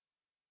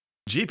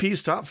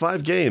GP's top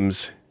 5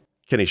 games.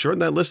 Can he shorten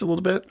that list a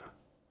little bit?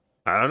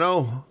 I don't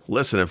know.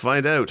 Listen and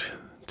find out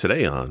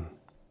today on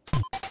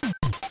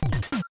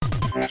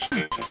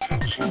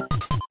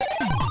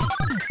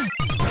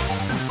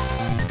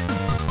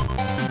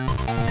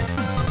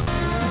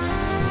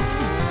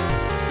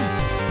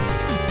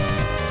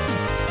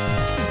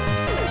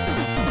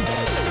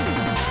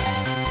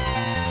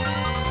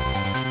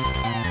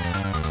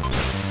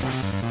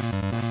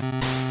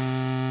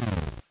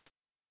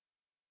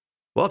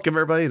Welcome,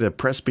 everybody, to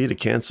Press B to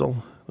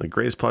Cancel, the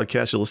greatest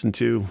podcast you'll listen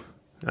to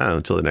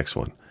until the next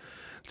one.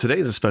 Today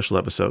is a special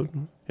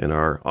episode in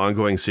our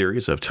ongoing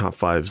series of Top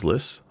 5s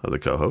lists of the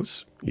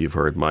co-hosts. You've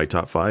heard my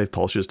Top 5,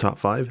 Pulsh's Top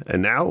 5,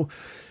 and now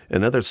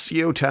another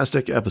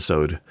CO-tastic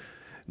episode.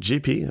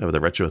 GP of the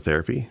Retro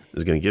Therapy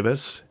is going to give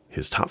us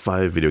his Top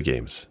 5 video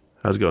games.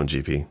 How's it going,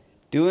 GP?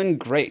 Doing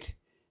great.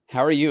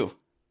 How are you?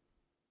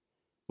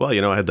 Well,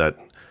 I had that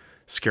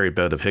scary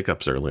bout of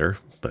hiccups earlier,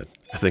 but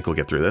I think we'll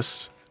get through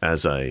this.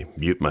 As I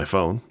mute my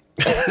phone.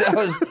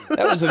 that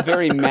was a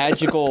very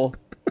magical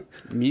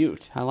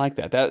mute. I like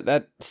that.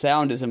 That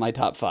sound is in my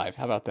top 5.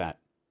 How about that?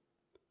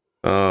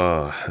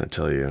 Oh, I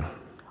tell you.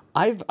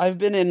 I've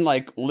been in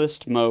like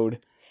list mode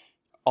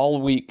all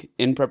week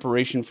in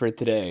preparation for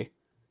today.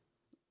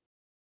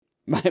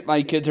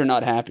 My kids are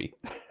not happy.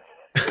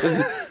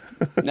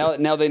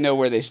 Now they know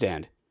where they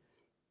stand.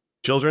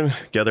 Children,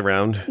 gather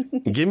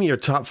round. Give me your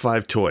top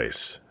 5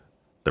 toys.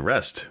 The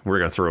rest we're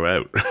going to throw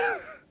out.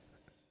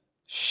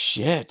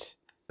 Shit.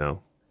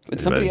 No.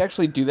 Would somebody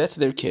actually do that to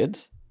their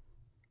kids?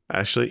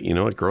 Actually, you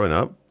know what? Growing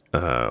up,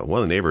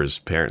 one of the neighbors'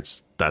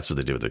 parents, that's what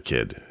they do with their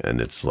kid. And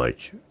it's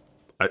like,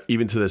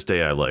 even to this day,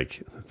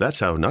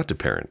 that's how not to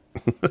parent.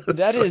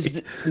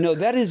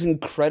 That is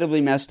incredibly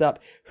messed up.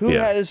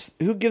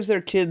 Who gives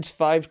their kids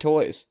 5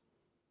 toys?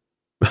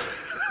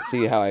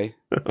 See how I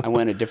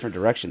went a different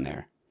direction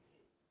there.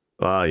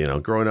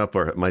 Growing up,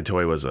 my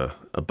toy was a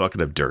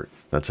bucket of dirt.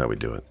 That's how we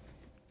do it.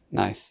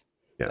 Nice.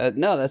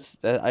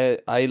 Yeah.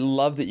 I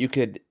love that you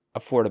could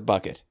afford a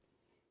bucket.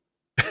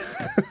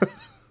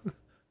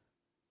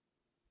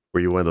 Were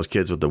you one of those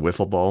kids with the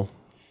wiffle ball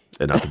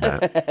and not the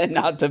bat?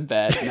 Not the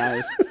bat.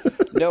 Nice.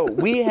 No,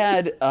 we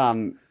had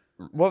what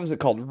was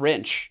it called?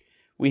 Wrench.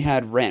 We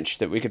had wrench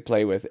that we could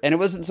play with, and it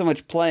wasn't so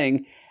much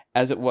playing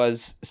as it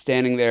was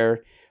standing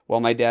there while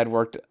my dad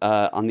worked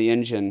on the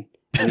engine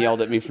and yelled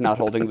at me for not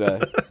holding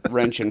the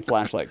wrench and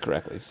flashlight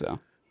correctly. So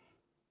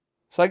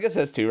I guess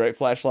that's 2, right?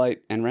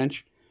 Flashlight and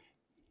wrench.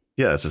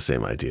 Yeah, it's the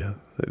same idea.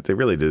 They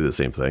really do the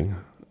same thing.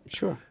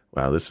 Sure.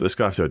 Wow, this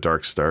got off to a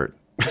dark start.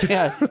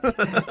 Yeah.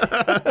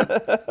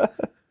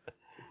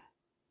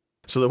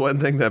 So the one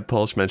thing that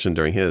Pulse mentioned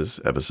during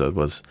his episode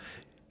was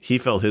he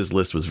felt his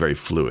list was very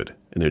fluid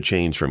and it would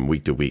change from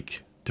week to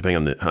week,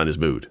 depending on his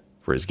mood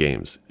for his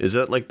games. Is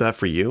that like that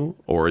for you,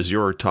 or is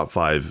your top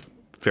 5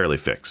 fairly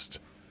fixed?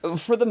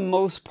 For the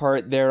most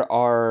part, there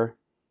are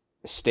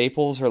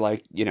staples or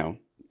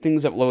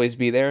things that will always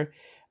be there.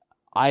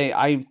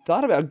 I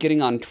thought about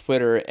getting on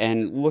Twitter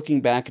and looking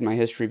back in my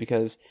history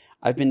because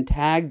I've been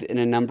tagged in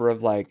a number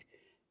of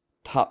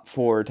top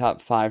 4,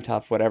 top 5,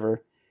 top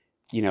whatever,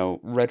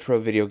 retro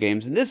video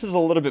games. And this is a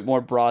little bit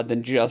more broad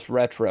than just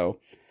retro.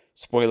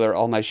 Spoiler,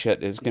 all my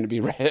shit is going to be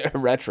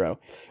retro.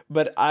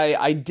 But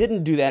I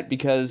didn't do that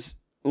because,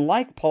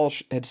 like Paul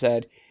had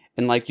said,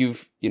 and like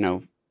you've,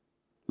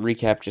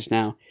 recapped just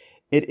now,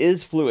 it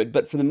is fluid.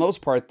 But for the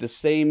most part, the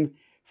same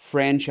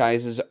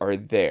franchises are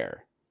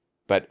there.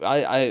 But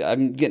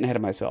I'm getting ahead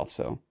of myself,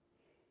 so.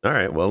 All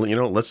right. Well,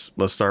 let's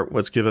start.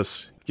 Let's give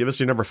us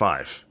your number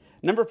 5.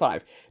 Number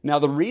 5. Now,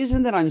 the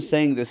reason that I'm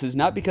saying this is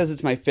not because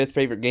it's my 5th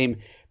favorite game,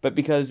 but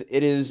because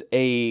it is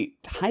a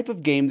type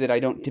of game that I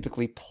don't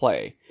typically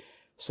play.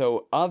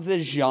 So, of the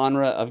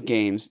genre of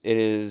games, it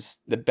is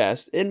the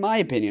best, in my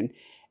opinion.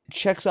 It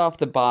checks off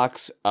the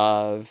box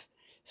of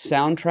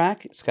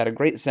soundtrack. It's got a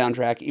great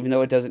soundtrack, even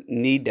though it doesn't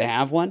need to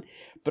have one,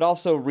 but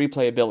also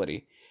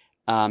replayability.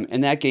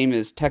 And that game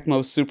is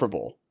Tecmo Super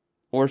Bowl,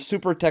 or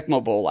Super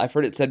Tecmo Bowl. I've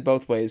heard it said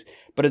both ways,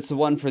 but it's the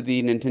one for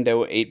the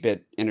Nintendo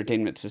 8-bit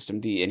entertainment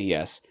system, the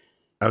NES.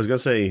 I was going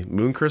to say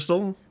Moon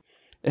Crystal,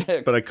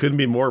 but I couldn't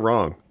be more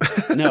wrong.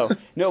 No,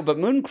 but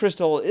Moon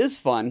Crystal is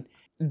fun.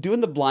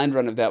 Doing the blind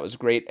run of that was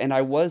great, and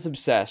I was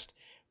obsessed.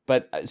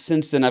 But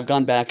since then, I've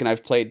gone back and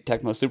I've played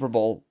Tecmo Super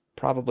Bowl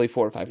probably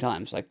 4 or 5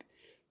 times, like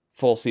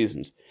full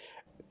seasons.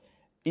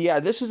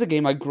 Yeah, this is a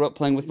game I grew up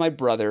playing with my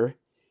brother.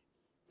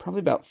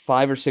 Probably about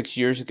 5 or 6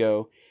 years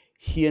ago,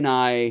 he and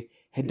I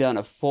had done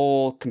a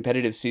full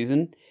competitive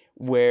season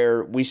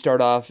where we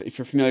start off, if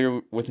you're familiar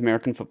with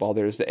American football,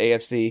 there's the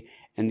AFC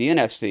and the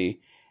NFC,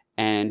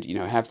 and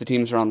half the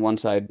teams are on one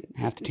side,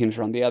 half the teams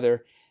are on the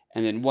other,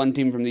 and then one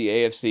team from the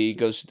AFC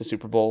goes to the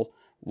Super Bowl,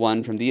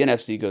 one from the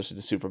NFC goes to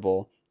the Super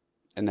Bowl,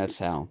 and that's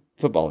how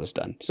football is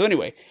done. So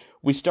anyway,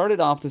 we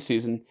started off the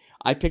season,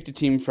 I picked a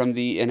team from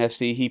the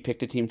NFC, he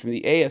picked a team from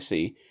the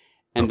AFC,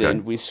 and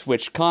then we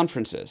switched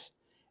conferences.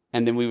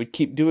 And then we would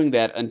keep doing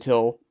that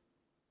until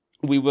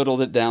we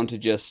whittled it down to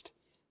just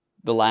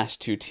the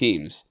last 2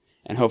 teams.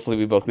 And hopefully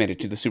we both made it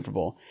to the Super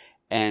Bowl.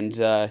 And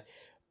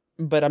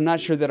but I'm not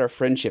sure that our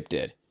friendship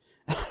did.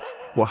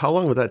 Well, how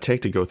long would that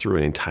take to go through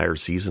an entire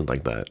season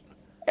like that?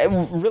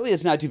 Really,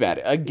 it's not too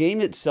bad. A game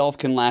itself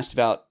can last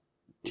about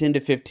 10 to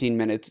 15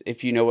 minutes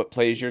if you know what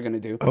plays you're going to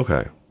do.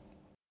 Okay.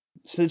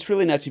 So it's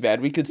really not too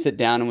bad. We could sit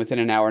down and within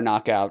an hour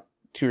knock out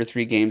 2 or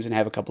 3 games and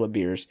have a couple of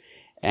beers.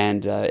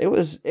 And it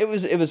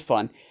was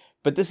fun.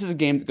 But this is a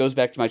game that goes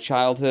back to my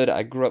childhood.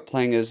 I grew up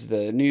playing as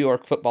the New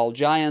York Football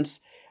Giants.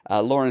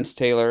 Lawrence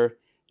Taylor,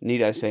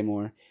 need I say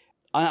more?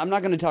 I'm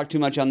not going to talk too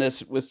much on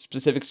this with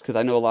specifics because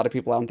I know a lot of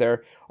people out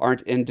there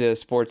aren't into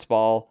sports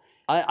ball.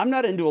 I'm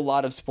not into a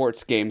lot of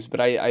sports games, but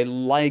I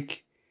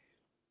like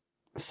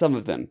some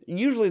of them.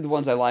 Usually the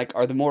ones I like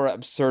are the more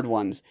absurd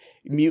ones.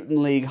 Mutant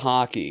League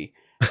Hockey,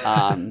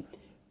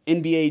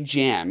 NBA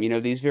Jam,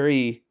 these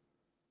very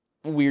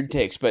weird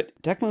takes. But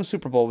Tecmo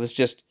Super Bowl was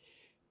just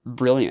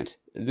brilliant.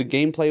 The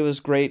gameplay was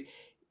great.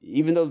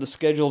 Even though the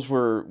schedules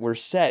were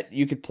set,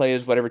 you could play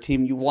as whatever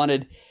team you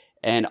wanted.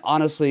 And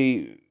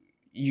honestly,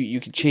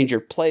 you could change your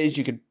plays.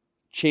 You could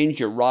change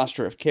your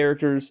roster of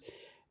characters.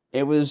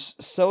 It was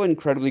so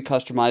incredibly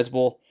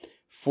customizable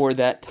for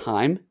that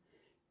time.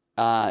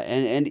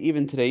 And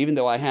even today, even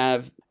though I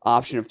have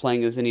option of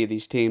playing as any of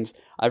these teams,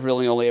 I've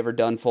really only ever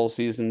done full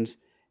seasons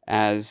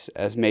as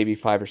maybe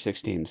 5 or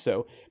 6 teams.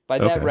 So by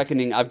that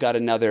reckoning, I've got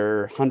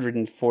another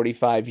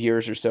 145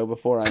 years or so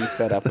before I'm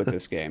fed up with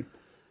this game.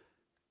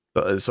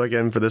 So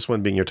again, for this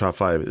one being your top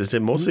 5, is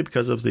it mostly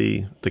because of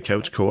the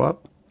couch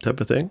co-op type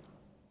of thing?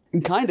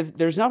 Kind of.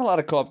 There's not a lot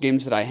of co-op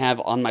games that I have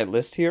on my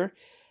list here.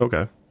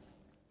 Okay.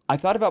 I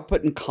thought about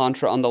putting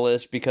Contra on the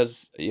list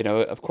because,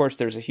 of course,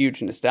 there's a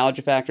huge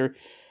nostalgia factor.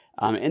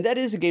 And that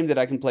is a game that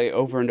I can play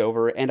over and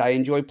over, and I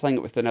enjoy playing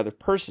it with another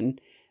person.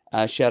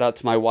 Shout out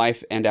to my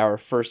wife and our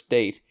first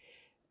date.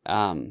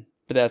 But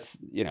that's,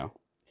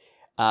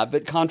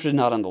 but Contra's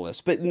not on the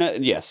list. But no,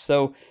 yes,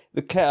 so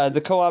the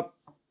co-op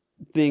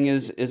thing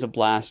is a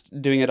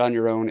blast. Doing it on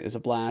your own is a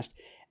blast.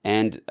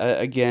 And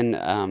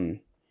again,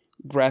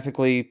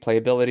 graphically,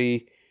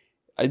 playability,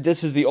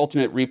 this is the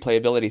ultimate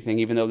replayability thing,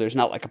 even though there's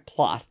not like a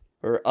plot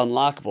or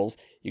unlockables.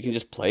 You can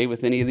just play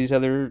with any of these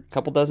other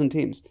couple dozen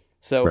teams.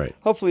 So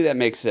Hopefully that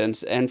makes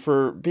sense. And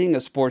for being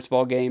a sports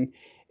ball game,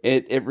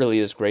 it really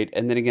is great.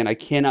 And then again, I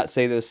cannot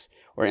say this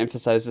or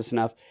emphasize this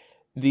enough.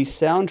 The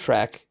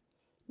soundtrack,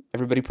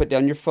 everybody put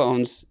down your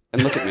phones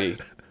and look at me.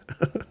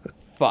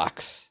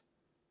 Fox.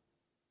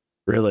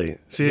 Really?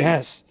 See,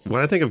 yes.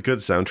 When I think of good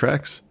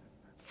soundtracks,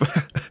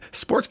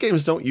 sports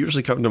games don't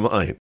usually come to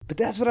mind. But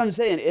that's what I'm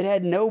saying. It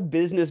had no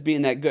business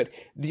being that good.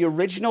 The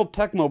original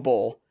Tecmo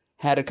Bowl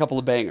had a couple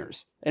of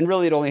bangers. And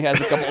really, it only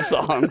has a couple of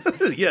songs.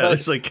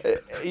 There's like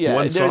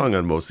one song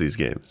on most of these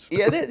games.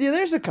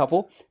 There's a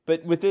couple.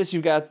 But with this,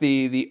 you've got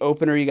the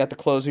opener, you got the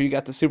closer, you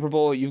got the Super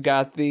Bowl, you've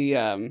got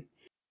the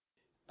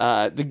game,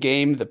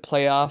 the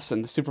playoffs,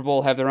 and the Super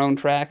Bowl have their own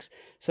tracks.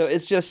 So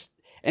it's just,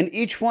 and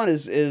each one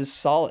is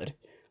solid.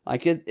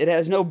 Like it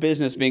has no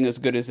business being as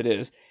good as it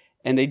is.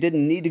 And they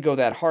didn't need to go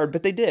that hard,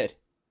 but they did.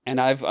 And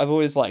I've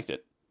always liked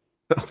it.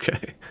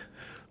 Okay.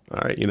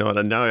 All right. You know what?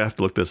 And now I have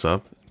to look this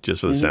up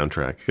just for the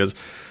soundtrack because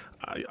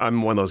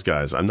I'm one of those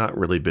guys. I'm not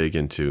really big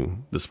into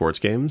the sports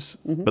games,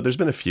 but there's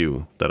been a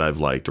few that I've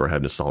liked or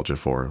have nostalgia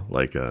for,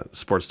 like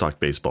Sports Talk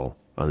Baseball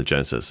on the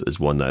Genesis is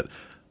one that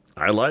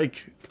I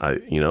like.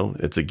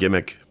 It's a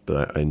gimmick,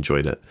 but I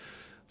enjoyed it.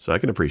 So I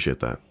can appreciate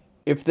that.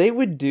 If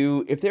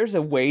there's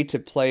a way to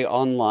play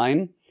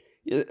online,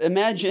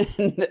 imagine,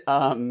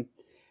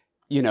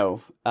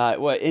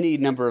 any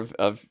number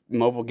of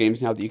mobile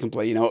games now that you can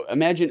play,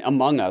 imagine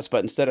Among Us,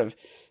 but instead of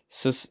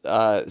murderers,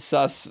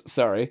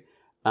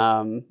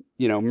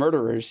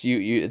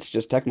 it's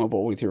just Tecmo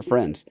Bowl with your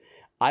friends.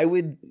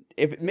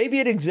 If maybe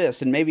it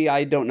exists and maybe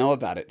I don't know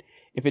about it.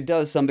 If it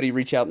does, somebody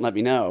reach out and let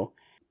me know.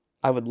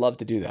 I would love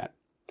to do that.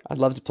 I'd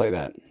love to play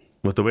that.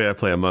 With the way I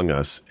play Among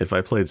Us, if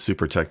I played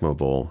Super Tecmo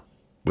Bowl,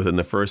 within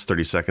the first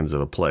 30 seconds of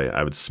a play,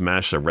 I would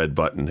smash a red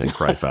button and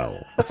cry foul.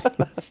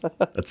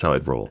 That's how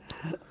I'd roll.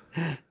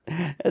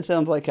 That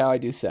sounds like how I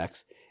do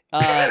sex. So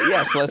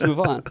let's move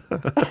on.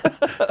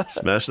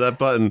 Smash that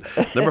button.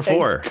 Number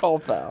 4. Call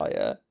foul,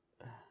 yeah.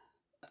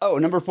 Oh,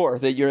 number 4,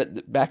 that you're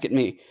back at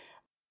me.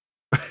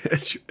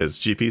 It's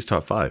GP's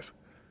top 5.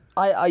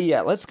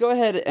 Let's go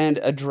ahead and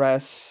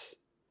address...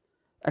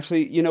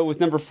 Actually, with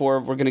number 4,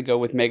 we're going to go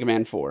with Mega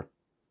Man 4.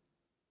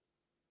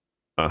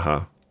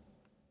 Uh-huh.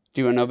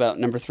 Do you want to know about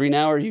number 3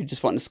 now, or you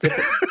just want to skip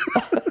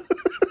it?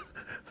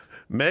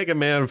 Mega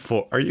Man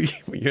 4.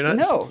 You're not?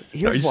 No,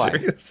 here's why. Are you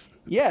serious?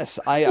 Yes,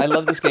 I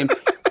love this game.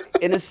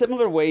 In a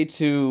similar way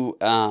to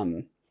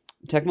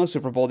Tecmo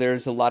Super Bowl,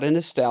 there's a lot of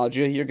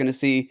nostalgia. You're going to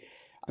see,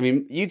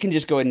 you can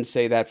just go ahead and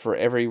say that for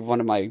every one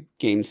of my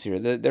games here.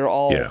 They're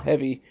all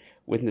heavy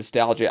with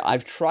nostalgia.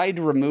 I've tried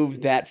to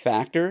remove that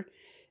factor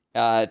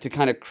to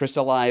kind of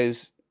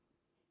crystallize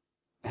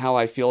how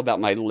I feel about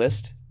my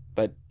list,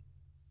 but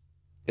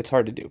it's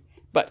hard to do.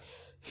 But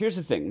here's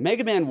the thing.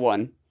 Mega Man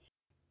 1,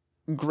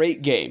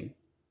 great game.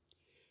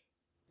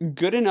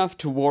 Good enough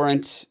to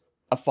warrant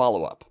a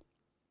follow-up.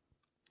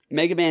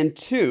 Mega Man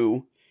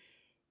 2,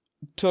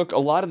 took a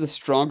lot of the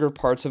stronger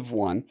parts of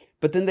 1,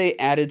 but then they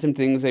added some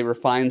things, they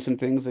refined some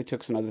things, they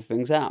took some other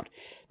things out.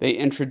 They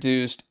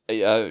introduced,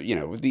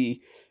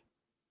 the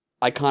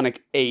iconic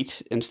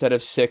 8 instead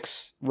of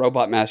 6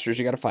 robot masters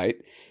you got to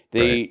fight.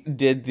 They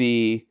did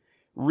the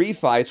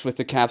refights with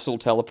the capsule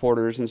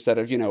teleporters instead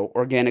of,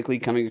 organically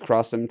coming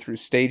across them through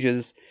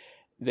stages.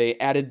 They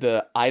added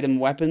the item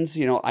weapons,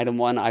 item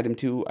 1, item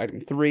 2, item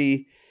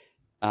 3.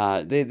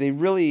 They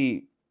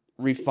really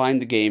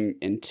refined the game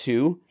in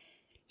 2.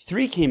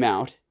 3 came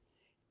out,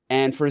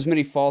 and for as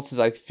many faults as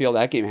I feel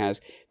that game has,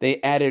 they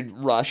added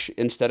Rush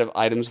instead of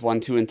items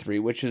 1, 2, and 3,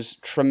 which is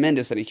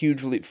tremendous and a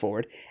huge leap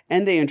forward.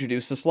 And they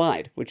introduced the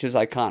slide, which is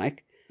iconic.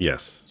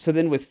 Yes. So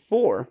then with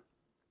 4,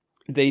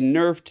 they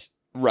nerfed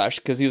Rush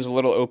because he was a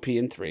little OP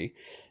in 3.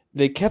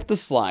 They kept the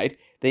slide.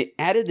 They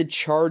added the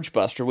Charge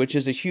Buster, which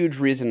is a huge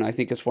reason I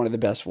think it's one of the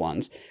best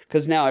ones.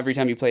 Because now every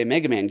time you play a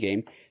Mega Man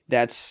game,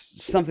 that's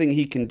something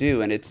he can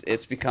do, and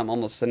it's become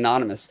almost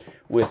synonymous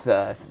with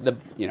the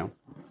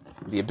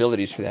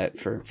abilities for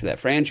that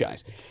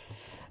franchise.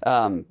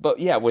 But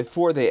yeah, with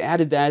 4 they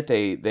added that.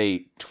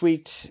 They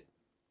tweaked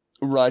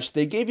Rush.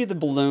 They gave you the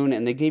balloon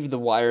and they gave you the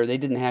wire. They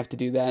didn't have to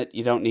do that.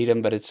 You don't need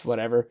them, but it's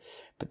whatever.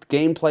 But the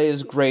gameplay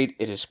is great.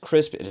 It is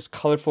crisp. It is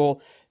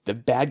colorful. The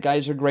bad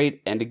guys are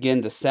great. And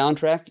again, the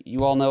soundtrack,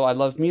 you all know I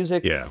love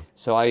music. Yeah.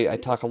 So I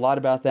talk a lot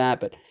about that,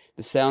 but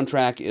the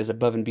soundtrack is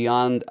above and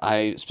beyond.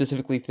 I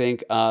specifically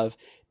think of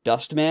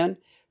Dustman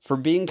for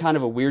being kind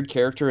of a weird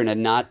character in a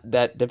not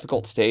that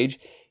difficult stage.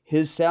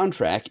 His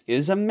soundtrack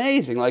is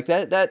amazing. Like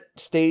that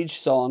stage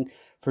song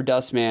for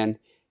Dustman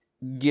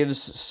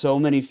gives so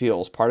many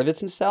feels. Part of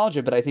it's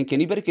nostalgia, but I think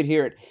anybody could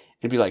hear it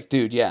and be like,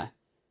 dude, yeah,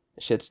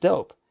 shit's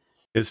dope.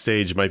 His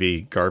stage might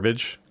be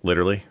garbage,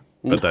 literally,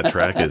 but that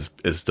track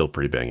is still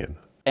pretty banging.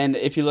 And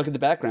if you look at the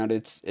background,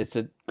 it's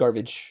a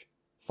garbage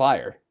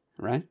fire,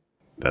 right?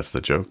 That's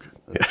the joke.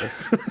 Yeah.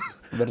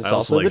 But it's I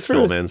also like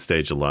Skullman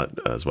stage a lot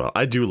as well.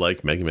 I do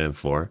like Mega Man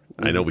 4.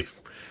 Mm-hmm. I know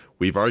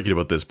we've argued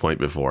about this point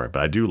before,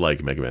 but I do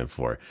like Mega Man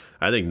 4.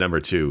 I think number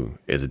 2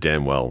 is a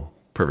damn well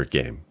perfect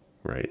game,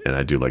 right? And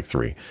I do like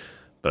 3.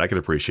 But I could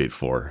appreciate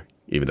 4,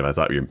 even if I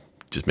thought you were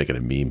just making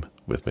a meme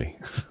with me.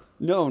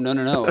 No.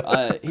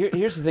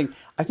 Here's the thing.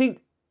 I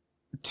think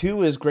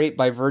 2 is great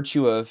by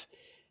virtue of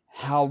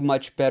how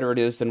much better it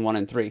is than 1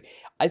 and 3.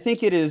 I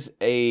think it is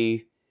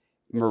a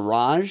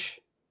mirage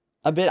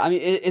a bit. I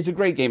mean, it's a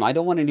great game. I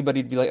don't want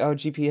anybody to be like, oh,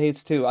 GP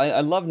hates 2.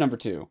 I love number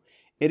 2.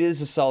 It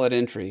is a solid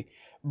entry,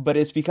 but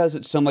it's because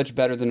it's so much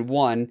better than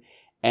 1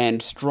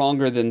 and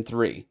stronger than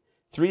 3.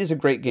 3 is a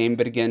great game,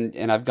 but again,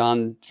 and I've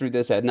gone through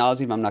this ad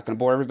nauseum, I'm not going to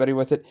bore everybody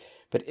with it,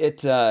 but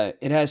it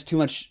has too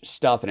much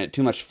stuff in it,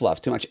 too much fluff,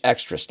 too much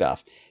extra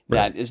stuff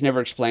that is never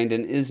explained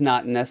and is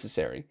not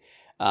necessary.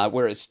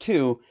 Whereas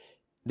 2,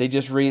 they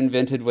just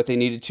reinvented what they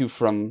needed to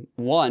from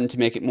 1 to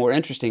make it more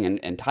interesting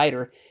and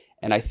tighter,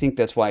 and I think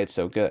that's why it's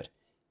so good.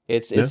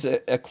 It's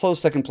a close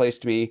second place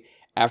to me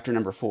after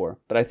number 4.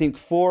 But I think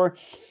 4,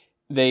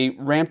 they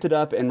ramped it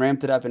up and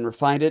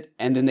refined it,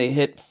 and then they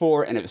hit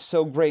 4, and it was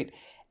so great.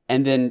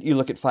 And then you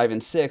look at 5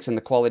 and 6, and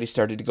the quality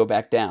started to go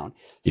back down.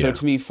 So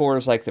to me, 4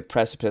 is like the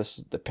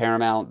precipice, the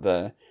paramount,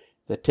 the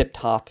tip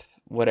top,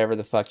 whatever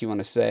the fuck you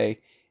want to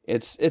say.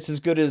 It's as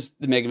good as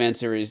the Mega Man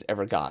series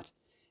ever got,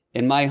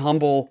 in my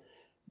humble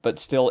but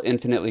still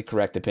infinitely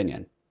correct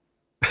opinion.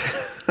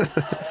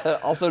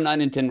 Also,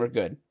 9 and 10 were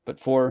good, but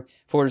 4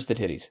 is the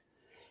titties.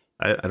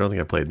 I don't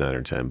think I played 9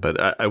 or 10,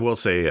 but I will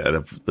say out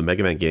of the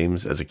Mega Man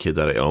games as a kid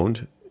that I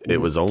owned, it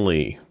was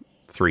only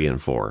 3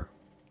 and 4.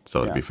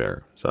 So to be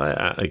fair. So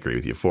I agree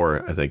with you.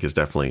 4, I think, is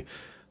definitely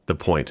the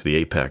point, the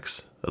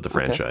apex of the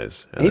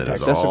franchise. And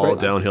apex, then it's all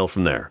downhill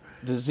from there.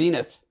 The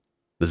zenith.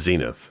 The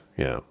zenith,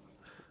 yeah.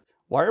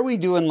 Why are we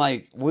doing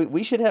like...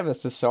 We should have a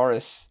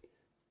thesaurus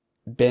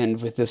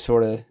bend with this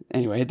sort of...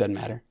 Anyway, it doesn't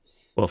matter.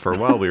 Well, for a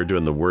while, we were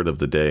doing the word of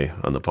the day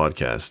on the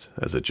podcast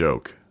as a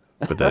joke.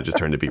 But that just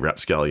turned to be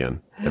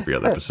rapscallion every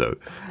other episode.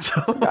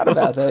 So I forgot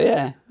about that,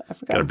 yeah. I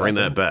forgot. Got to bring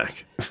that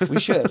back.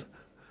 We should.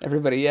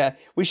 Everybody, yeah.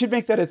 We should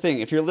make that a thing.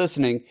 If you're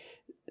listening,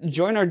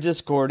 join our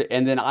Discord,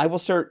 and then I will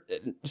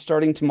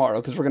starting tomorrow,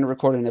 because we're going to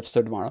record an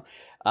episode tomorrow,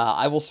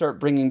 I will start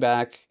bringing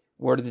back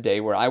Word of the Day,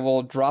 where I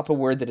will drop a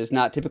word that is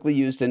not typically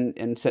used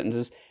in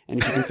sentences, and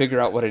if you can figure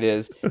out what it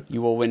is,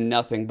 you will win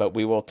nothing, but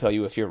we will tell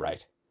you if you're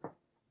right.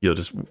 You'll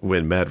just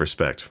win mad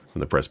respect from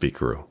the Press B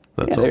crew.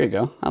 That's all. There you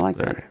go. I like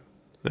that.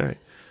 All right.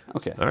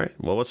 Okay. All right.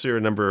 Well, what's your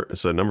number?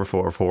 So number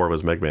 4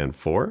 was Mega Man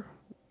 4?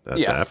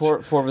 That's apt.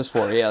 4 was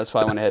 4. Yeah, that's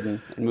why I went ahead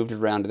and moved it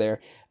around to there.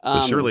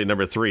 But surely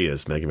number 3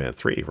 is Mega Man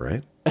 3,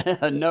 right?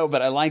 No,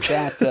 but I like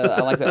that.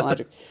 I like that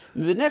logic.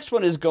 The next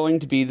one is going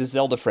to be the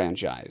Zelda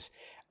franchise.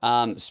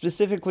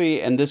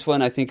 Specifically, and this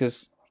one I think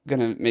is going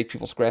to make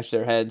people scratch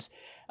their heads,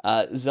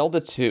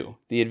 Zelda 2,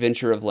 The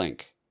Adventure of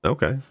Link.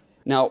 Okay.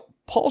 Now,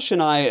 Paulsh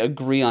and I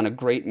agree on a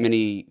great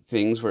many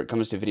things where it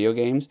comes to video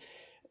games.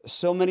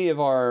 So many of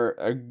our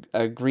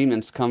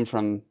agreements come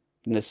from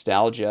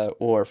nostalgia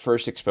or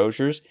first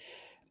exposures.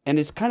 And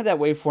it's kind of that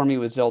way for me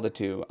with Zelda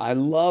 2. I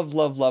love,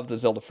 love, love the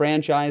Zelda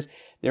franchise.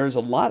 There's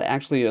a lot,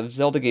 actually, of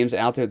Zelda games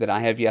out there that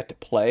I have yet to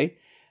play.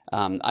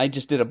 I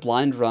just did a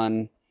blind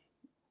run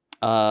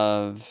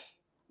of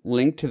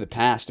Link to the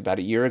Past about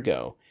a year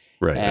ago.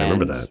 Right, I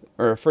remember that.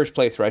 Or a first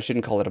playthrough. I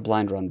shouldn't call it a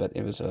blind run, but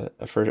it was a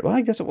first... Well,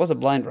 I guess it was a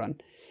blind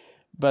run.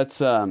 But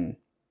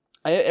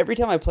every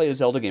time I play a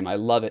Zelda game, I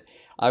love it.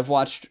 I've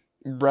watched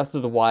Breath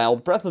of the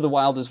Wild. Breath of the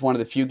Wild is one of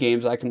the few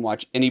games I can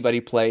watch anybody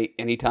play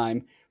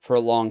anytime for a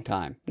long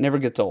time. Never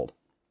gets old.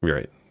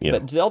 Right. Yeah.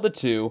 But Zelda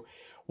 2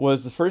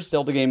 was the first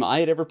Zelda game I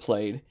had ever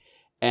played,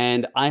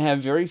 and I have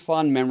very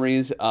fond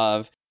memories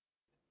of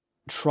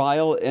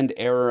trial and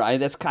error. I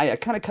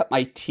kind of cut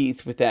my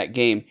teeth with that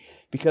game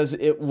because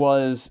it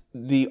was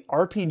the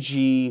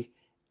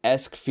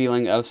RPG-esque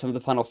feeling of some of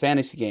the Final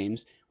Fantasy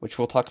games, which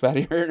we'll talk about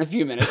here in a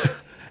few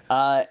minutes,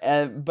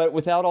 but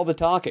without all the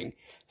talking.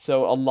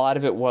 So a lot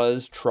of it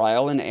was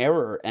trial and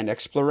error and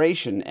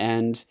exploration.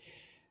 And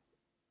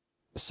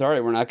sorry,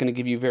 we're not going to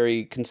give you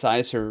very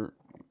concise or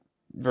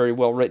very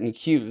well-written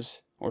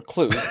cues or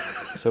clues,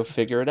 so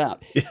figure it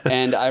out. Yeah.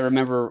 And I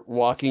remember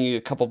walking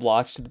a couple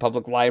blocks to the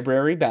public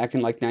library back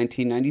in like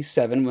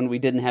 1997 when we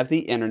didn't have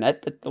the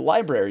internet, but the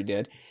library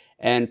did,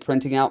 and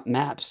printing out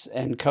maps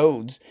and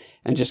codes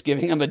and just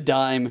giving them a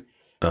dime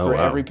for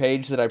every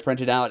page that I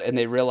printed out, and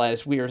they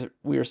realized we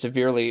are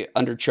severely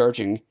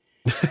undercharging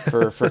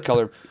for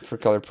color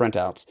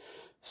printouts.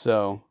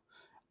 So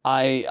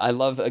I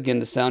love, again,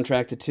 the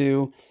soundtrack to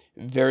 2.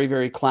 Very,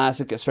 very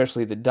classic,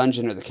 especially the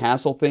dungeon or the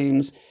castle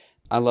themes.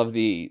 I love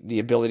the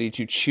ability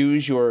to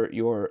choose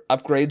your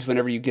upgrades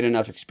whenever you get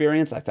enough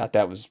experience. I thought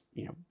that was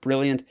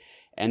brilliant,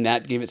 and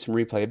that gave it some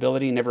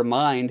replayability. Never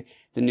mind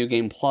the New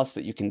Game Plus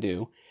that you can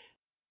do.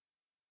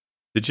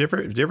 Did you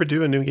ever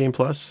do a New Game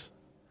Plus?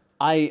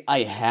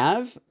 I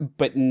have,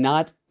 but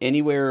not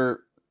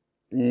anywhere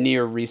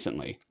near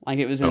recently. Like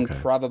it was in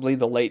probably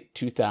the late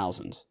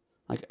 2000s,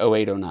 like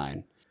 08,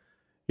 09.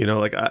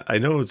 Like I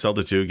know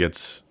Zelda 2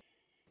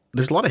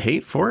 there's a lot of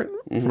hate for it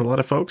from a lot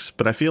of folks,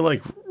 but I feel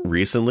like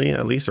recently,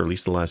 at least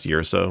the last year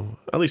or so,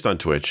 at least on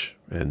Twitch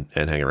and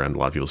hang around a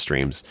lot of people's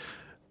streams,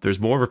 there's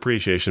more of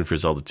appreciation for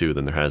Zelda 2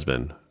 than there has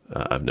been,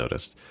 I've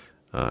noticed.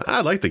 I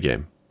like the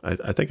game.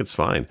 I think it's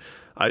fine.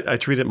 I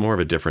treat it more of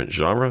a different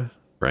genre,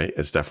 right?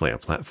 It's definitely a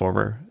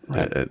platformer.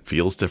 Right. It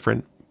feels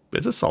different.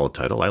 It's a solid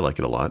title. I like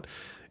it a lot.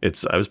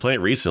 I was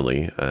playing it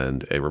recently,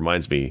 and it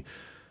reminds me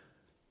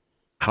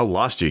how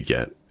lost you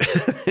get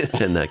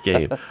in that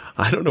game.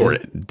 I don't know where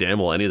damn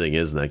well anything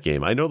is in that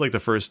game. I know like the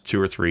first 2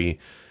 or 3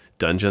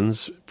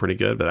 dungeons pretty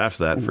good, but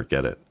after that,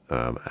 forget it.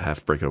 I have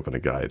to break open a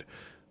guide.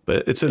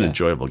 But it's an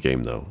enjoyable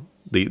game, though.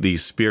 The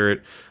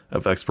spirit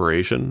of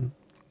exploration,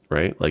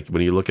 right? Like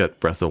when you look at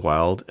Breath of the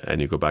Wild and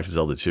you go back to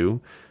Zelda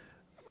 2,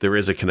 there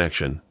is a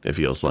connection, it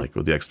feels like,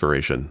 with the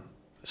exploration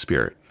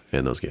spirit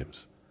in those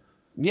games.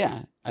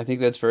 Yeah, I think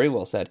that's very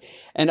well said.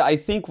 And I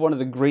think one of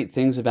the great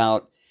things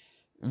about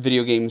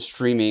video game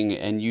streaming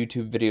and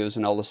YouTube videos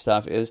and all this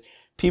stuff is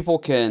people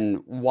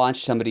can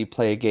watch somebody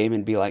play a game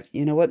and be like,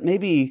 you know what,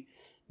 maybe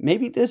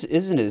this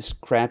isn't as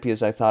crappy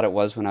as I thought it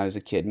was when I was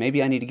a kid.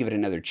 Maybe I need to give it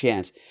another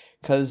chance.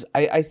 Because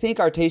I think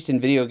our taste in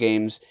video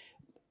games,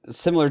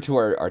 similar to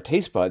our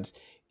taste buds,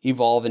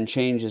 evolve and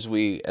change as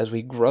we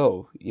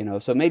grow.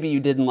 So maybe you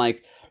didn't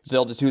like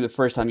Zelda 2 the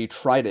first time you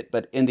tried it,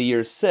 but in the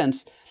years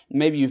since,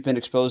 maybe you've been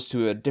exposed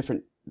to a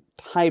different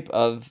type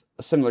of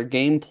similar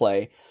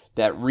gameplay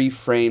that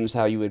reframes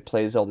how you would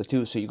play Zelda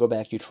 2. So you go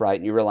back, you try it,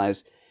 and you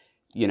realize,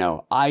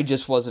 I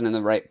just wasn't in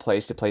the right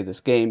place to play this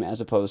game,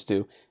 as opposed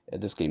to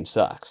this game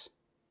sucks.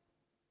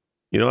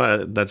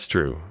 That's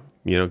true.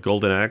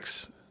 Golden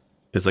Axe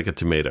is like a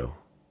tomato.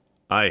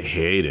 I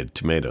hated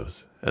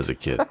tomatoes as a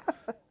kid.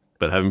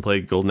 But having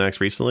played Golden Axe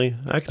recently,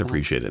 I can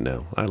appreciate it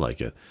now. I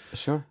like it.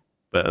 Sure.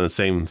 But on the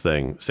same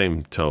thing,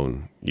 same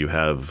tone, you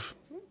have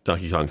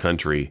Donkey Kong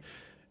Country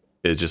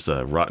is just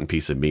a rotten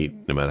piece of meat,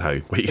 no matter how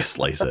way you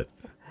slice it.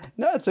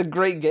 No, it's a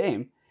great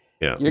game.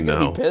 Yeah, you're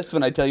gonna be pissed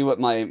when I tell you what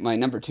my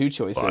number 2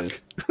 choice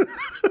is.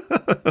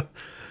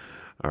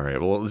 All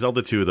right. Well,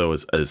 Zelda 2 though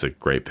is a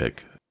great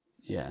pick.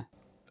 Yeah.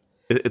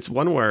 It's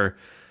one where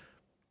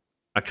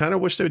I kind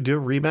of wish they would do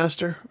a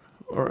remaster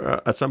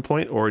or at some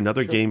point, or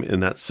another game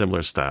in that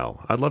similar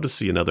style. I'd love to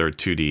see another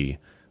 2D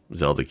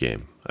Zelda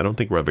game. I don't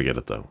think we'll ever get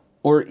it though.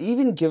 Or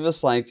even give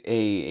us like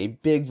a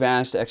big,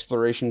 vast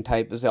exploration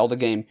type Zelda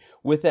game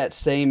with that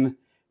same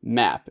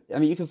map. I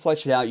mean, you can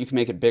flesh it out, you can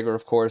make it bigger,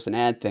 of course, and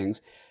add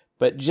things,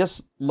 but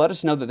just let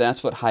us know that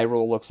that's what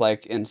Hyrule looks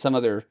like in some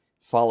other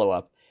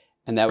follow-up,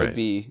 and that would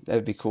be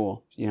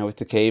cool. With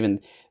the cave and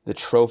the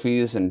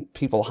trophies and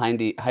people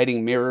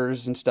hiding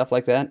mirrors and stuff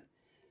like that.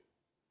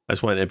 I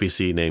just want an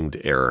NPC named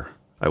Error.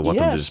 I want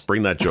them to just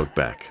bring that joke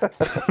back.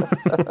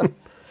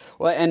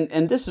 Well,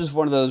 and this is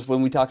one of those,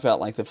 when we talk about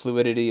like the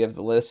fluidity of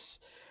the lists,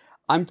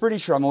 I'm pretty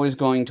sure I'm always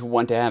going to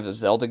want to have a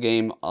Zelda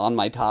game on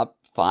my top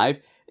 5.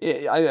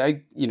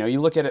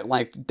 You look at it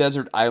like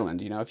Desert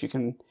Island. If you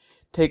can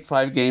take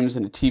 5 games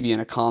and a TV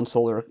and a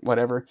console or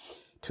whatever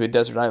to a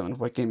desert island,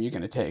 what game are you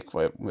going to take?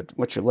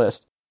 What's your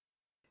list?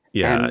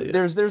 Yeah. And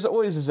there's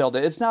always a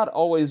Zelda. It's not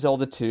always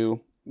Zelda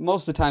 2.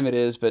 Most of the time it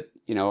is, but,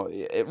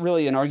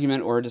 really an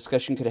argument or a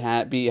discussion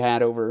could be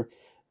had over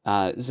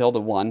Zelda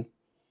 1.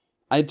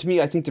 To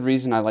me, I think the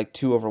reason I like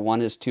 2 over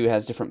 1 is 2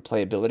 has different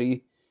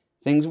playability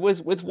things.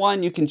 With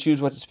 1, you can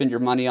choose what to spend your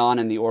money on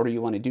and the order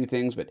you want to do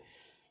things, but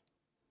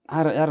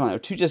I don't know.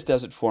 2 just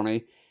does it for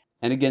me.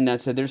 And again, that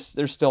said,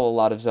 there's still a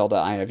lot of Zelda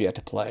I have yet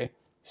to play.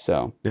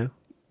 So yeah.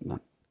 All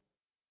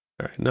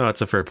right. No,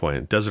 that's a fair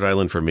point. Desert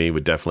Island for me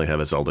would definitely have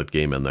a Zelda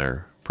game in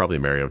there. Probably a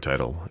Mario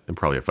title and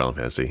probably a Final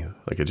Fantasy.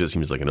 Like, it just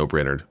seems like a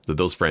no-brainer.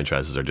 Those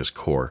franchises are just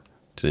core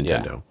to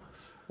Nintendo. Yeah.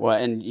 Well,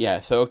 and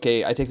so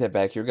okay, I take that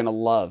back. You're gonna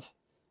love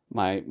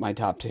my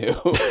top 2.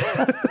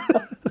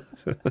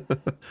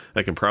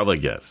 I can probably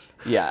guess.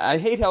 Yeah, I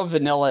hate how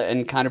vanilla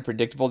and kind of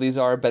predictable these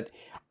are, but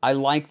I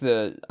like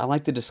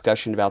the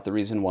discussion about the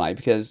reason why,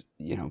 because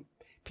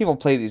people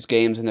play these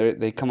games and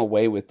they come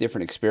away with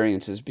different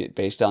experiences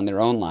based on their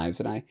own lives,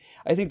 and I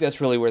think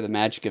that's really where the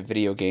magic of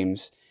video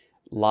games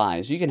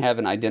lies. You can have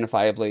an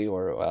identifiably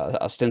or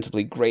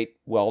ostensibly great,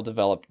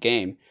 well-developed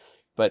game,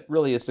 but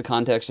really it's the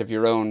context of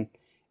your own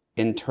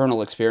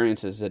internal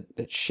experiences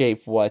that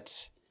shape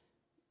what's...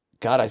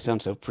 God, I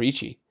sound so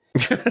preachy.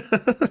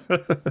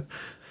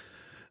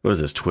 What is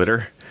this,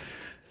 Twitter?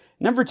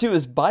 Number 2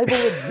 is Bible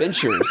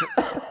Adventures.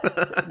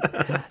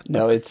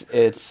 No,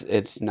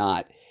 it's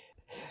not.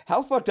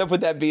 How fucked up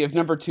would that be if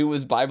number 2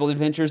 was Bible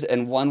Adventures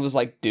and 1 was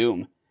like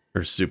Doom?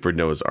 Or Super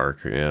Noah's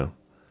Ark, yeah.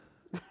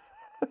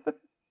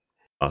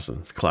 Awesome.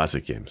 It's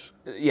classic games.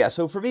 Yeah,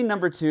 so for me,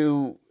 number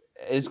 2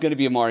 is going to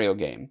be a Mario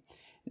game.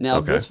 Now,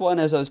 This one,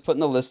 as I was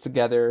putting the list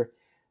together,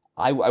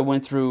 I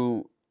went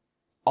through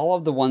all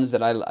of the ones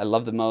that I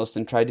love the most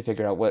and tried to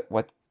figure out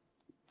what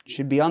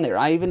should be on there.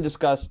 I even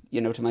discussed,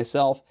 to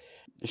myself,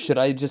 should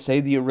I just say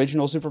the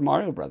original Super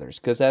Mario Brothers?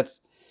 Because that's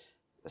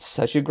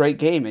such a great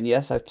game. And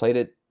yes, I've played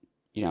it,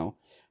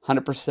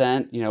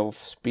 100%,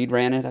 speed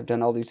ran it. I've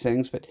done all these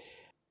things. But,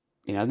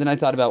 then I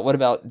thought about, what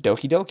about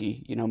Doki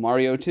Doki,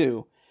 Mario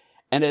 2?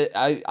 And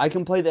I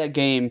can play that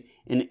game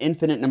an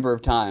infinite number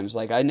of times.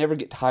 Like, I never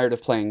get tired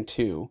of playing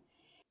 2.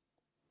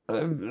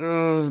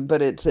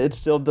 But it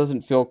still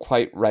doesn't feel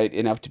quite right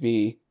enough to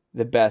be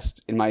the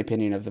best, in my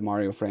opinion, of the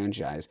Mario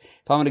franchise.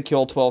 If I'm going to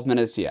kill 12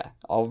 minutes,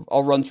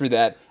 I'll run through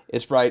that.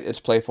 It's bright, it's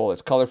playful,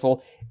 it's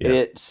colorful. Yeah.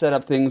 It set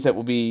up things that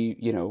will be,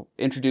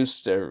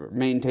 introduced or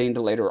maintained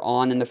later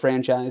on in the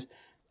franchise.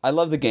 I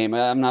love the game.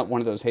 I'm not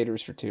one of those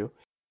haters for 2.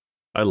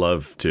 I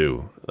love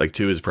 2. Like,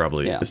 2 is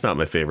probably, it's not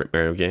my favorite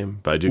Mario game,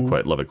 but I do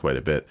love it quite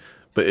a bit.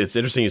 But it's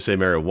interesting you say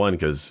Mario 1,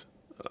 because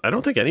I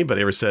don't think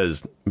anybody ever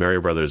says Mario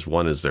Brothers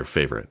 1 is their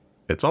favorite.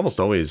 It's almost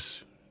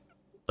always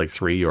like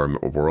 3 or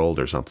World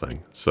or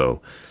something.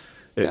 So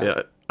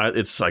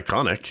it's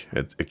iconic.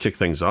 It kicked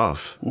things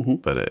off,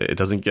 but it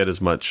doesn't get as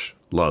much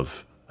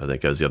love, I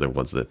think, as the other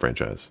ones of the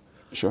franchise.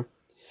 Sure.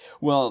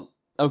 Well,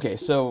 okay,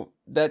 so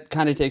that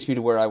kind of takes me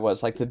to where I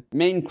was. Like, the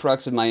main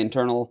crux of my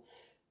internal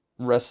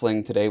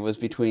wrestling today was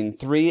between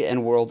 3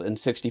 and World and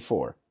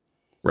 64.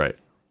 Right.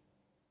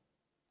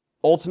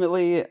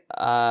 Ultimately,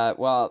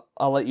 I'll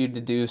let you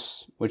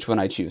deduce which one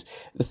I choose.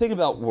 The thing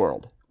about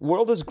World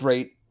is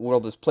great.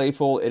 World is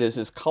playful. It is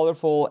as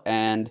colorful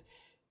and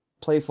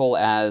playful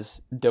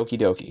as Doki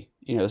Doki.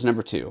 It's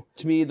number 2.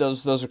 To me,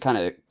 those are kind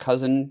of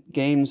cousin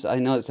games. I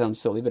know it sounds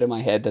silly, but in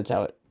my head, that's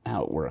how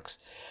it works.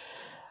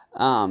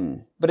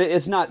 But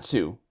it's not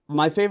 2.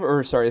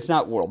 It's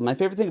not World. My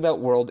favorite thing about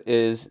World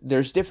is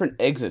there's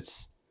different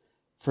exits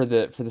for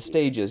the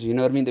stages. You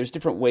know what I mean? There's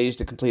different ways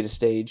to complete a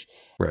stage.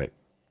 Right.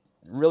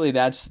 Really,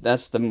 that's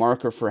the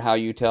marker for how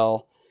you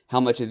tell how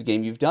much of the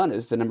game you've done,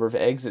 is the number of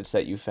exits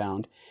that you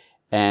found.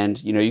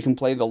 And, you can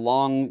play the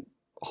long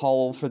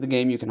haul for the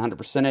game, you can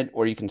 100% it,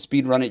 or you can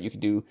speed run it, you can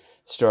do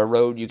Star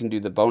Road, you can do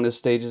the bonus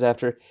stages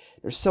after.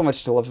 There's so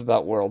much to love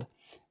about World,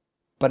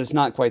 but it's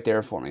not quite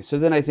there for me. So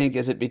then I think,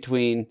 is it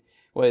between,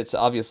 it's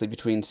obviously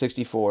between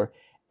 64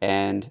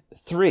 and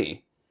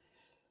 3.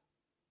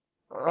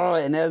 Oh,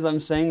 and as I'm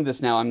saying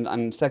this now,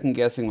 I'm second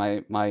guessing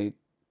my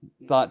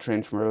thought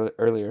train from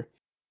earlier.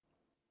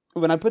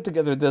 When I put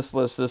together this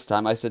list this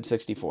time, I said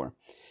 64.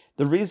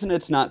 The reason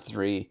it's not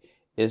 3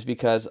 is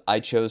because I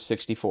chose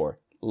 64.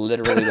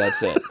 Literally,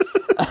 that's it.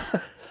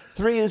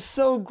 3 is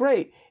so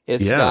great.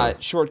 It's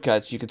got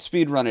shortcuts. You could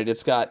speed run it.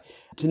 It's got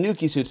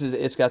Tanuki suits.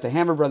 It's got the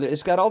Hammer Brother.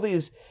 It's got all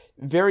these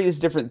various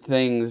different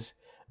things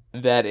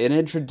that it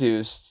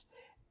introduced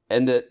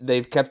and that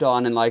they've kept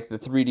on in, like, the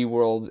 3D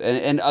world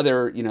and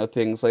other,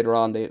 things later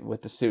on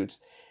with the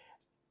suits.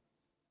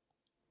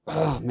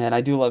 Oh, man,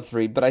 I do love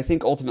 3, but I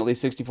think ultimately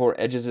 64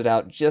 edges it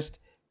out just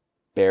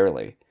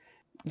barely.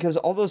 Because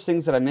all those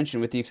things that I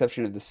mentioned, with the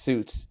exception of the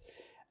suits,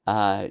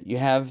 you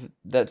have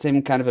that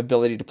same kind of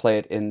ability to play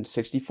it in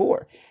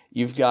 64.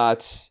 You've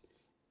got,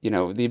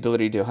 the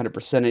ability to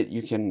 100% it.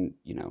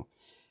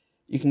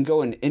 You can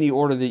go in any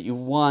order that you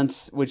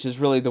want, which is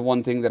really the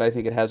one thing that I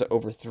think it has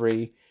over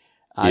 3.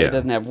 It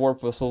doesn't have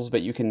warp whistles,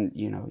 but you can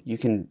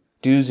do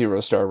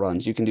 0-star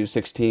runs. You can do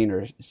 16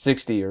 or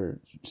 60 or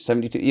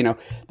 72.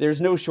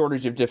 There's no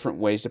shortage of different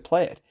ways to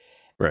play it.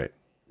 Right.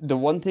 the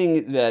one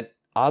thing that,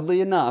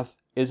 oddly enough,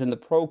 is in the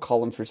pro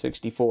column for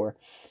 64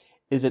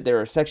 is that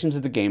there are sections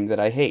of the game that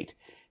I hate.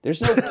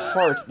 There's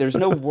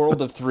no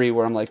World of 3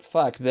 where I'm like,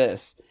 fuck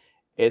this.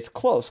 It's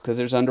close because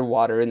there's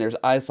underwater and there's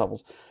ice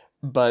levels.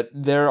 But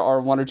there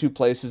are one or two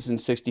places in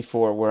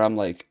 64 where I'm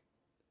like,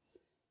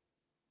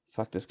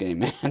 fuck this game,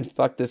 man.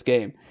 Fuck this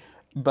game.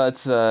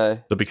 But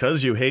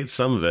because you hate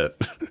some of it,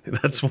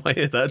 that's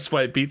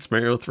why it beats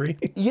Mario 3.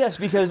 Yes,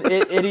 because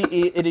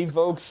it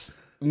evokes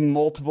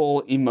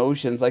multiple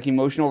emotions, like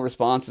emotional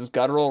responses,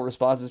 guttural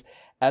responses,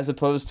 as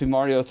opposed to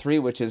Mario 3,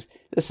 which is,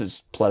 this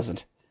is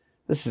pleasant.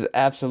 This is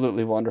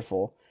absolutely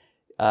wonderful.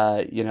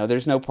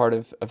 There's no part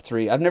of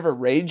 3. I've never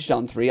raged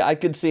on 3. I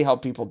could see how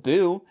people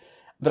do,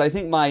 but I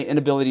think my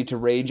inability to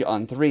rage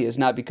on 3 is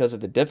not because of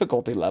the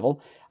difficulty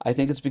level. I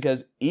think it's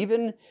because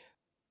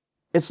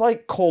it's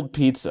like cold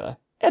pizza.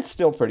 It's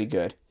still pretty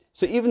good.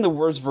 So even the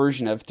worst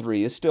version of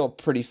 3 is still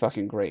pretty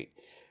fucking great.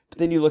 But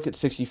then you look at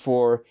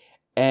 64,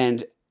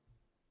 and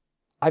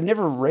I've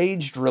never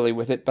raged really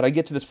with it, but I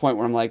get to this point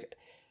where I'm like,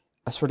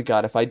 I swear to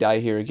God, if I die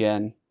here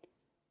again,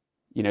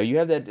 you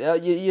have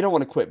that, you don't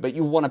want to quit, but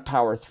you want to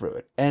power through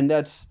it. And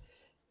that's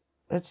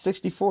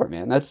 64,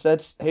 man.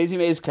 That's Hazy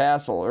Maze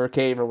Castle or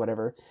Cave or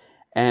whatever.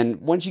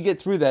 And once you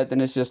get through that,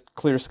 then it's just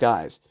clear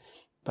skies.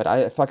 But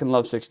I fucking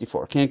love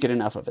 64. Can't get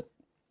enough of it.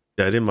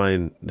 Yeah, I didn't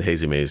mind the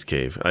Hazy Maze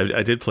Cave.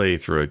 I did play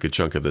through a good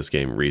chunk of this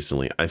game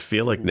recently. I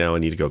feel like now I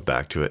need to go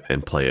back to it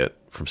and play it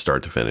from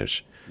start to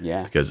finish.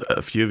 Yeah. Because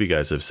a few of you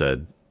guys have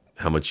said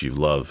how much you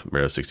love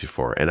Mario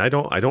 64, and I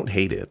don't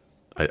hate it.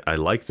 I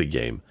like the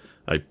game.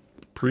 I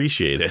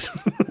appreciate it.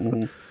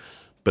 Mm-hmm.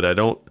 But I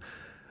don't...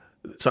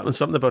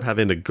 Something about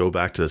having to go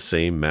back to the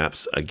same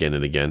maps again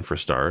and again for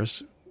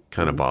stars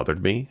kind of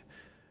bothered me.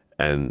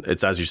 And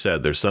it's, as you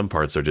said, there's some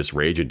parts that are just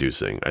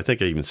rage-inducing. I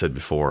think I even said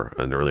before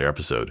in an earlier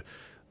episode,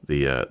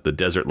 the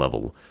desert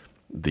level,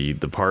 the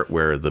part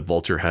where the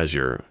vulture has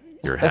your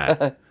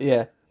hat.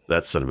 Yeah.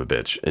 That son of a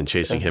bitch. And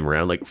chasing him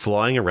around, like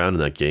flying around in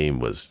that game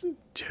was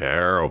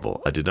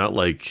terrible. I did not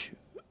like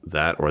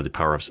that or the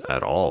power-ups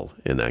at all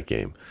in that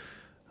game.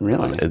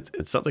 Really?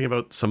 And something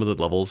about some of the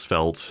levels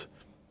felt...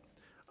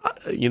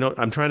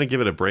 I'm trying to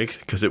give it a break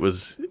because it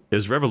was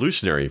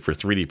revolutionary for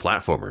 3D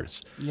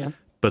platformers. Yeah.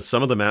 But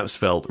some of the maps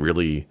felt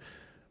really...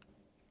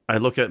 I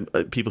look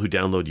at people who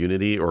download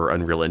Unity or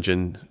Unreal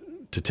Engine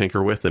to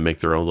tinker with and make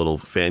their own little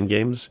fan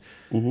games.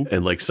 Mm-hmm.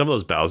 And like some of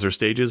those Bowser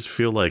stages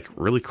feel like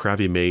really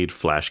crappy made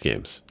Flash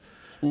games.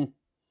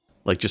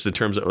 Like just in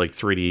terms of like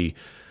 3D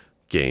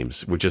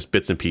games with just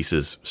bits and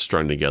pieces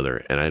strung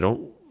together. And I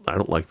don't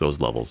like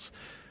those levels.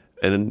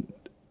 And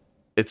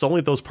it's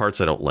only those parts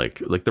I don't like.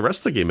 Like the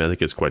rest of the game, I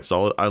think is quite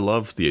solid. I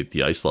love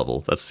the ice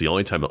level. That's the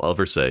only time I'll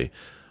ever say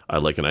I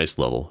like an ice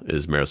level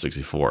is Mario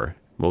 64.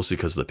 Mostly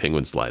because of the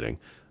penguin sliding,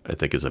 I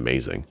think is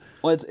amazing.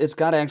 Well, it's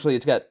got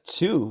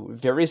two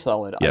very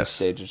solid ice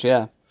stages.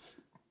 Yeah.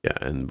 Yeah,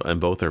 and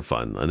both are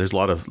fun. And there's a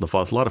lot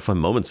of fun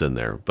moments in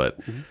there. But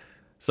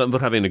something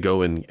about having to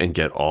go and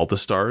get all the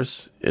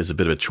stars is a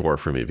bit of a chore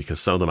for me because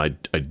some of them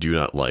I do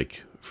not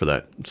like for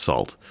that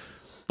salt.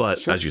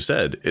 But as you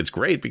said, it's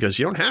great because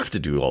you don't have to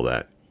do all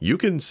that. You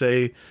can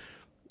say,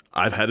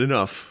 I've had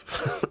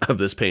enough of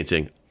this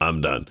painting.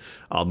 I'm done.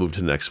 I'll move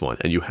to the next one.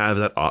 And you have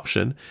that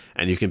option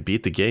and you can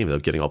beat the game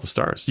without getting all the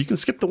stars. You can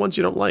skip the ones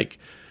you don't like,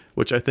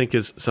 which I think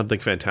is something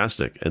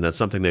fantastic. And that's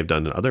something they've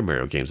done in other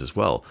Mario games as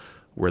well,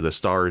 where the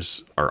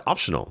stars are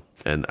optional.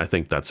 And I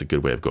think that's a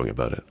good way of going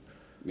about it.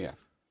 Yeah.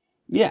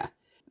 Yeah.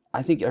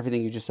 I think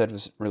everything you just said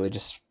was really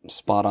just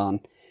spot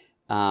on.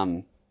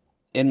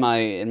 In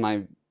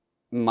my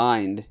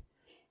mind,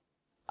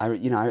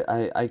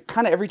 I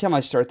kind of every time I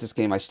start this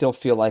game, I still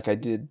feel like I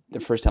did the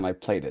first time I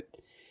played it,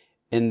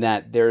 in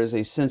that there is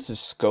a sense of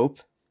scope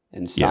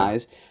and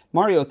size. Yeah.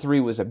 Mario 3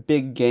 was a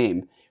big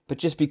game, but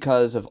just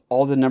because of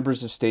all the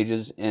numbers of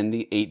stages and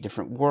the 8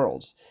 different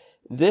worlds.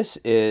 This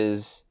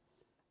is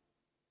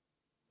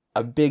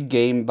a big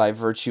game by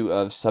virtue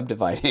of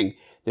subdividing.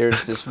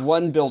 There's this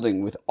one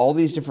building with all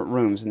these different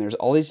rooms, and there's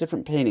all these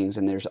different paintings,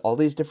 and there's all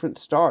these different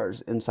stars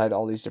inside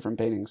all these different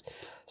paintings.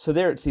 So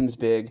there it seems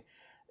big.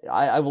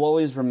 I will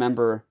always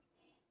remember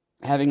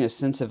having a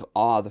sense of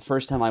awe the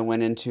first time I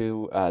went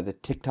into the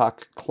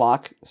TikTok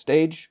clock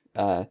stage,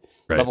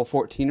 level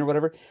 14 or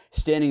whatever,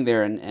 standing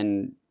there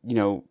and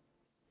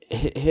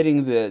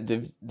hitting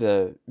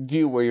the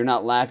view where you're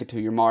not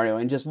Lakitu, you're Mario,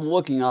 and just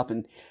looking up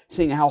and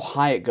seeing how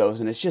high it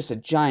goes, and it's just a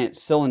giant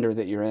cylinder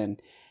that you're in.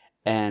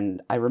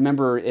 And I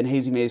remember in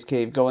Hazy Maze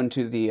Cave going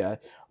to the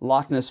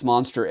Loch Ness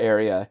Monster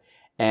area,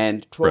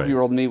 and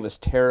 12-year-old me was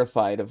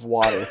terrified of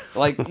water,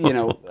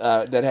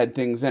 that had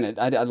things in it.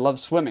 I love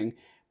swimming,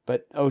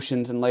 but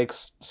oceans and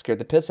lakes scared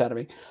the piss out of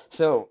me.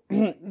 So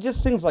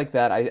just things like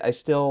that, I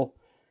still,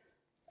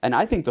 and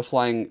I think the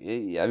flying,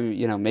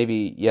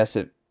 maybe, yes,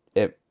 it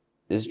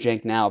is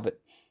jank now,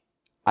 but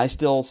I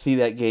still see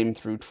that game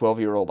through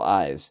 12-year-old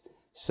eyes.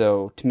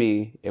 So to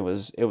me, it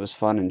was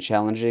fun and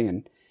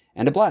challenging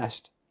and a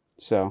blast.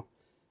 So,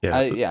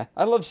 I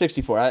love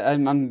 64.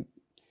 I'm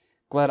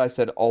glad I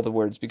said all the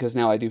words because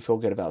now I do feel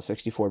good about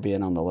 64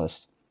 being on the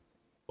list.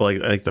 Well, I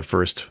like the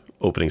first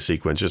opening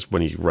sequence, just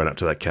when you run up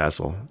to that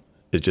castle.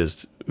 It's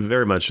just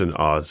very much an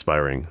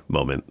awe-inspiring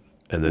moment.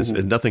 And there's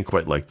nothing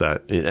quite like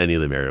that in any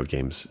of the Mario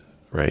games,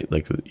 right?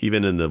 Like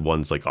even in the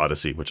ones like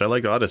Odyssey, which I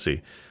like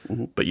Odyssey,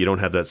 but you don't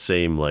have that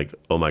same like,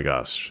 oh my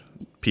gosh,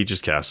 Peach's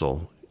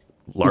castle,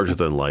 larger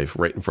than life,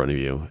 right in front of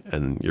you.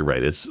 And you're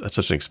right, it's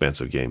such an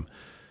expansive game.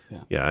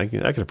 Yeah, I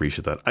can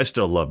appreciate that. I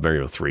still love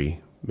Mario 3,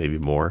 maybe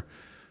more.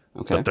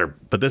 Okay.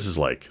 But this is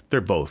like,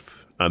 they're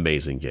both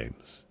amazing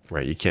games,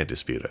 right? You can't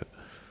dispute it.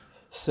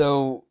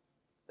 So,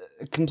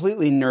 a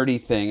completely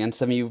nerdy thing, and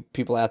some of you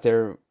people out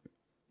there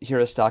hear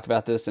us talk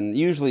about this, and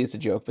usually it's a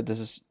joke, but this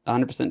is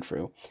 100%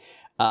 true.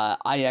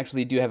 I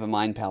actually do have a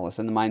Mind Palace,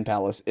 and the Mind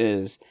Palace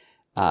is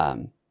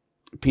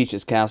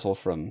Peach's castle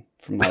from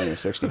Mario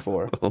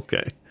 64.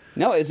 Okay.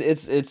 No,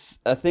 it's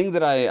a thing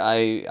that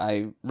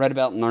I read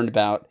about and learned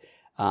about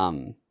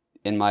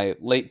in my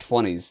late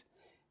 20s,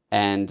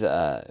 and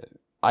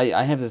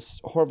I have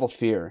this horrible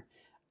fear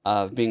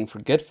of being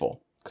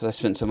forgetful because I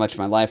spent so much of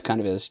my life kind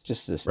of as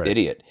just this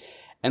idiot.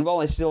 And while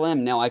I still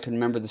am, now I can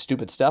remember the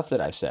stupid stuff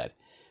that I've said.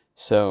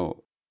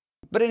 So,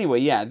 but anyway,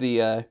 yeah,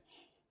 the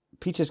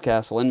Peach's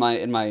castle in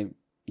my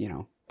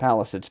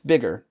palace, it's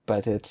bigger,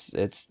 but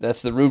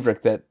that's the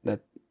rubric that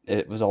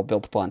it was all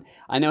built upon.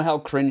 I know how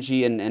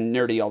cringy and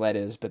nerdy all that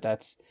is, but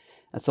that's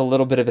a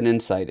little bit of an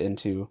insight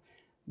into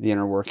the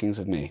inner workings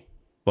of me.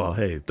 Well,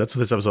 hey, that's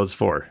what this episode's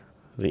for.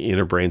 The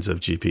inner brains of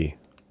GP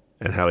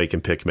and how he can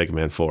pick Mega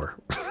Man 4.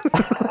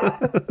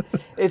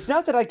 It's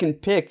not that I can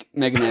pick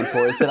Mega Man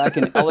 4, it's that I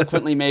can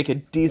eloquently make a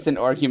decent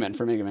argument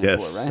for Mega Man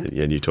 4, right?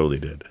 Yeah, and you totally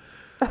did.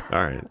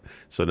 All right.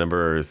 So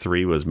number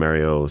 3 was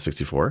Mario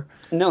 64?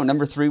 No,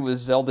 number 3 was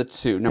Zelda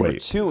 2. Number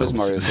 2 was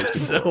Mario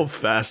 64. So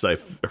fast I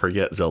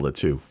forget Zelda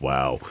 2.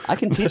 Wow. I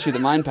can teach you the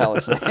Mind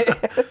Palace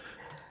thing.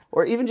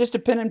 Or even just a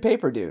pen and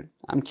paper, dude.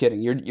 I'm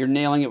kidding. You're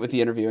nailing it with the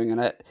interviewing,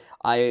 and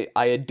I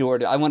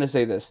adored it. I want to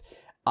say this.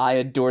 I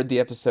adored the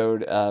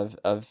episode of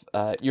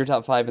your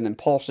top 5 and then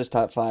Paul's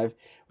top 5,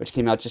 which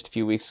came out just a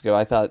few weeks ago.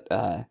 I thought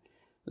it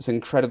was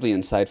incredibly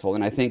insightful,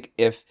 and I think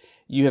if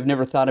you have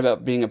never thought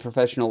about being a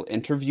professional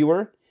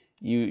interviewer,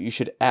 you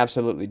should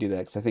absolutely do that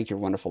because I think you're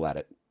wonderful at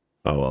it.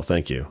 Oh, well,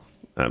 thank you.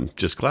 I'm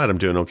just glad I'm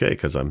doing okay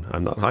because I'm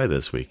not high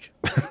this week.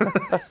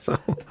 So.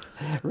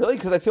 Really?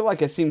 Because I feel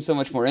like I seem so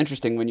much more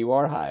interesting when you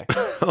are high.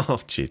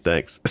 Oh, gee,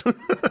 thanks.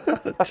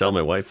 Tell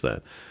my wife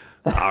that.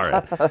 All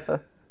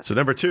right. So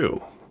number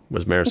 2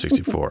 was Mario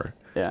 64.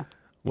 Yeah.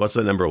 What's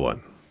the number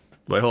 1?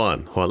 Wait,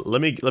 hold on.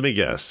 Let me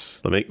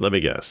guess. Let me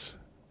guess.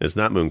 It's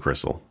not Moon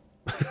Crystal.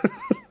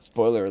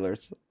 Spoiler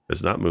alerts.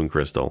 It's not Moon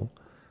Crystal.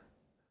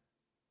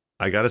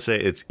 I gotta say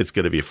it's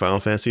gonna be Final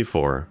Fantasy IV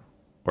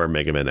or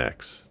Mega Man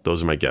X.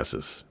 Those are my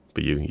guesses.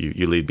 But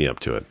you lead me up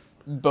to it.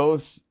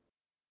 Both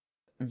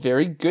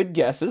very good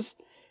guesses,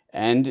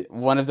 and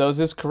one of those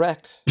is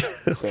correct.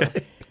 Okay. So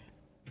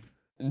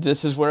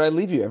this is where I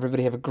leave you.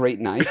 Everybody have a great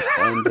night.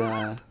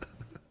 And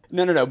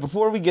no.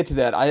 Before we get to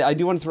that, I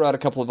do want to throw out a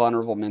couple of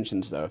honorable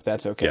mentions, though, if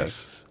that's okay.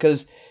 Yes.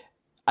 Because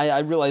I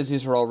realize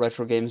these are all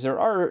retro games. There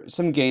are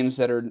some games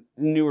that are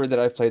newer that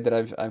I've played that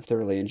I've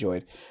thoroughly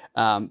enjoyed.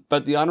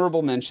 But the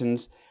honorable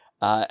mentions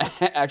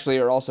actually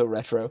are also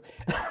retro.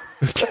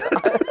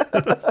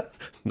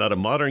 Not a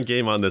modern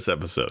game on this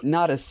episode.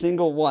 Not a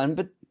single one,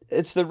 but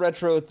it's the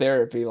retro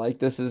therapy. Like,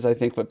 this is, I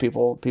think, what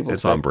people It's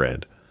expect. on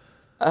brand.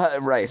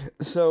 Right.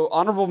 So,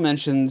 honorable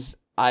mentions,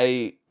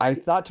 I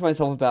thought to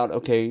myself about,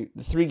 okay,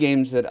 the 3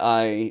 games that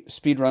I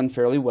speedrun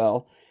fairly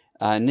well.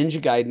 Ninja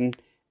Gaiden,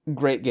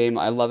 great game.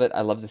 I love it.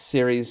 I love the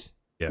series.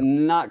 Yeah.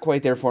 Not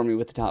quite there for me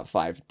with the top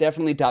 5.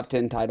 Definitely top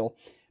 10 title,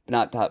 but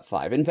not top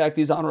 5. In fact,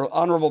 these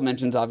honorable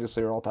mentions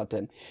obviously are all top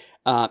 10.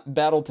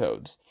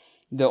 Battletoads.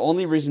 The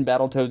only reason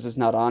Battletoads is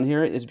not on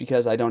here is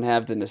because I don't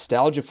have the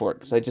nostalgia for it,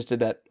 because I just did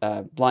that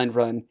blind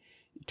run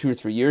 2 or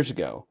 3 years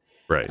ago.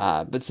 Right.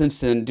 But since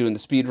then, doing the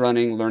speed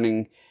running,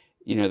 learning,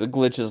 the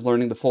glitches,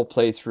 learning the full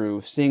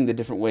playthrough, seeing the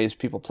different ways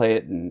people play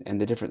it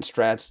and the different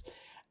strats,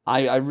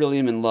 I really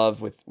am in love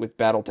with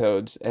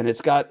Battletoads. And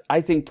it's got, I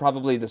think,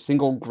 probably the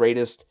single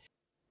greatest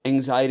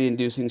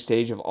anxiety-inducing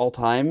stage of all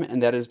time,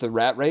 and that is the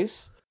rat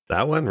race.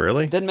 That one,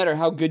 really? Doesn't matter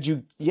how good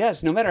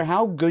no matter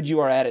how good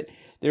you are at it,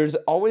 there's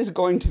always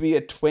going to be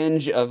a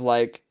twinge of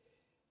like,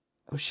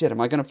 oh shit, am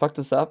I going to fuck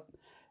this up?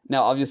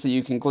 Now, obviously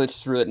you can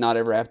glitch through it, not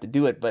ever have to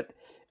do it, but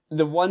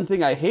the one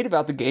thing I hate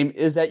about the game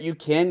is that you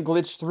can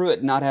glitch through it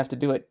and not have to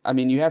do it. I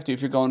mean, you have to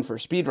if you're going for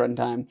speedrun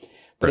time,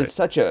 but Right. It's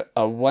such a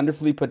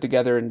wonderfully put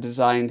together and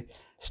designed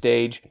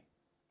stage.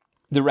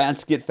 The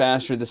rats get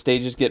faster, the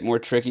stages get more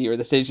tricky, or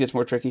the stage gets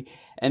more tricky,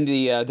 and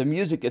the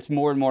music gets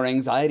more and more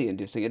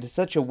anxiety-inducing. It is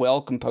such a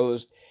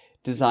well-composed,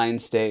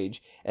 designed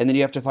stage. And then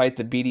you have to fight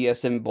the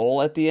BDSM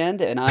bull at the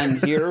end, and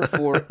I'm here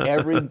for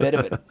every bit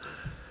of it.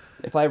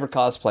 If I ever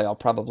cosplay, I'll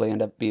probably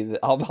end up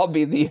I'll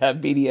be the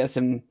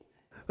BDSM.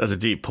 That's a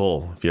deep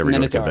pull if you ever go to a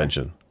Minotaur.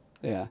 convention.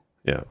 Yeah.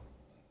 Yeah.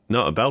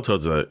 No,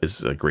 Battletoads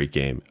is a great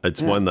game.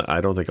 It's one that I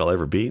don't think I'll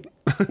ever beat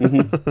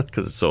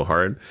because it's so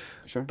hard.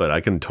 Sure. But I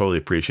can totally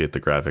appreciate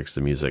the graphics,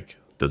 the music,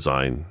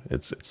 design.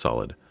 It's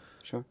solid.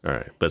 Sure. All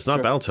right. But it's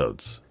not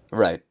Battletoads.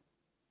 Right.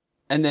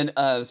 And then,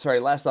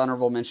 last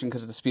honorable mention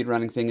because of the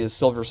speedrunning thing is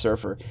Silver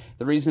Surfer.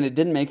 The reason it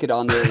didn't make it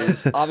on there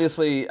is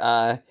obviously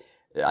I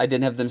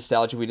didn't have the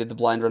nostalgia. We did the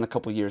blind run a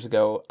couple years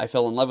ago. I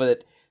fell in love with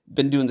it.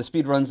 Been doing the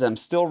speedruns, and I'm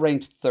still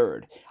ranked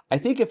third. I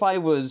think if I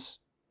was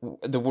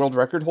the world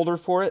record holder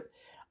for it,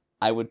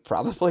 I would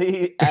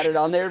probably add it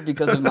on there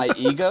because of my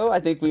ego. I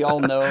think we all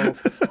know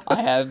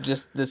I have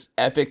just this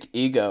epic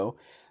ego.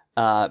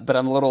 But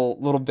I'm a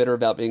little bitter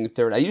about being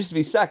third. I used to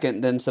be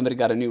second, then somebody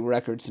got a new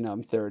record, so now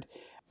I'm third.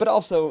 But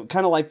also,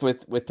 kind of like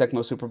with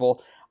Tecmo Super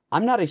Bowl,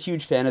 I'm not a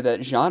huge fan of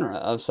that genre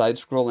of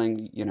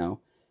side-scrolling,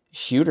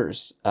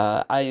 shooters.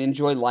 I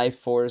enjoy Life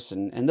Force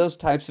and those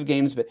types of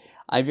games, but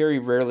I very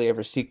rarely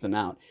ever seek them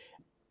out.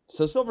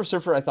 So Silver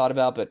Surfer I thought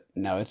about, but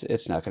no,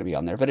 it's not going to be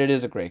on there. But it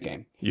is a great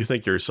game. You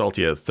think you're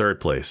salty at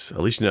third place.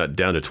 At least you're not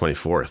down to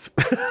 24th.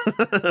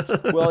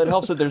 Well, it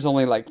helps that there's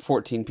only like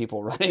 14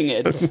 people running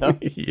it. So.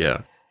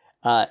 Yeah.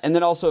 And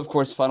then also, of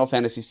course, Final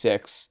Fantasy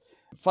VI.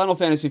 Final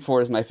Fantasy IV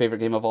is my favorite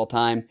game of all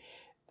time.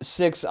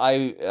 6,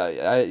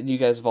 you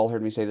guys have all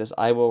heard me say this.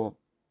 I will.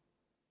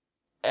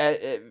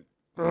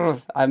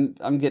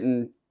 I'm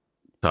getting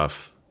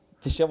tough.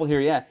 Disheveled here.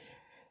 Yeah.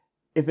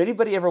 If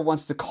anybody ever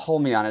wants to call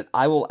me on it,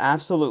 I will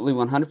absolutely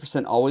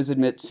 100% always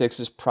admit 6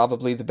 is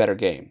probably the better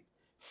game.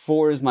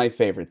 4 is my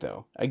favorite,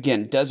 though.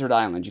 Again, Desert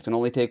Island. You can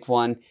only take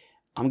one.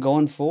 I'm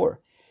going 4.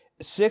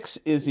 6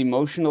 is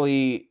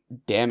emotionally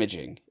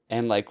damaging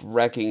and like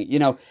wrecking.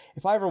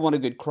 If I ever want a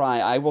good cry,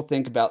 I will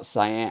think about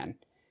Cyan.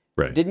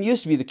 Right. Didn't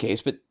used to be the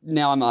case, but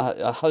now I'm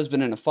a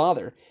husband and a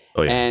father.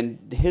 Oh, yeah.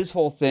 And his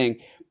whole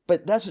thing.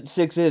 But that's what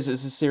 6 is a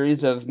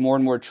series of more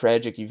and more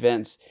tragic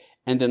events.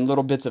 And then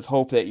little bits of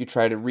hope that you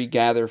try to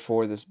regather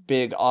for this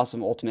big,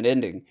 awesome ultimate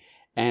ending.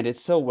 And it's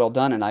so well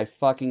done, and I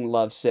fucking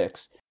love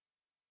 6.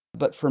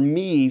 But for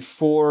me,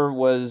 4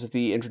 was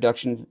the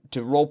introduction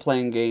to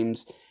role-playing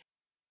games.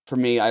 For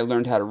me, I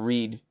learned how to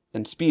read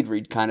and speed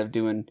read, kind of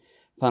doing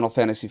Final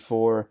Fantasy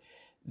IV.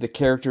 The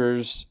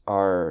characters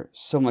are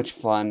so much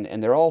fun,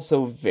 and they're all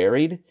so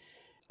varied.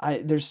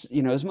 There's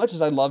as much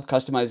as I love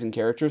customizing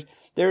characters,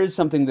 there is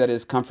something that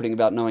is comforting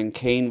about knowing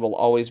Kain will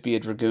always be a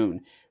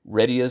dragoon.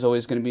 Reddy is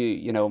always going to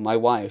be, my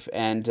wife,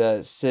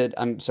 and Sid.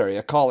 I'm sorry,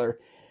 a caller.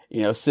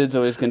 Sid's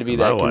always going to be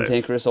that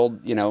cantankerous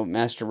old,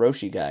 Master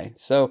Roshi guy.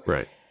 So,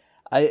 right.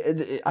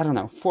 I don't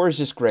know. 4 is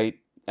just great.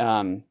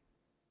 The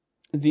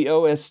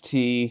OST,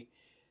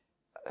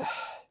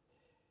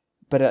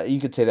 but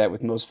you could say that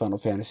with most Final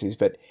Fantasies.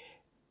 But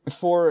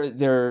 4,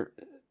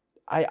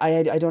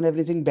 I don't have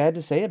anything bad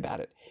to say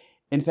about it.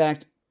 In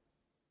fact,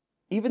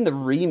 even the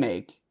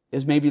remake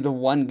is maybe the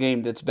one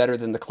game that's better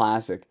than the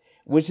classic,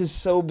 which is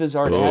so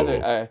bizarre to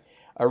have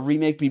a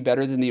remake be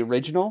better than the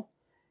original.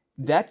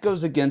 That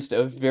goes against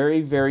a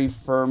very, very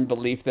firm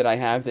belief that I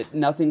have that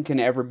nothing can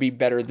ever be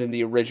better than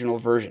the original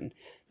version.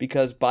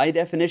 Because by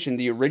definition,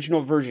 the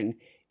original version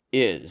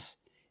is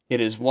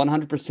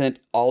 100%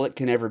 all it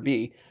can ever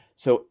be.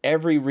 So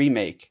every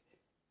remake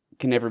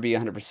can never be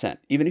 100%,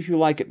 even if you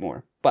like it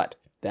more. But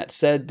that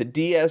said, the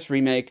DS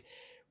remake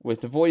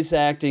with the voice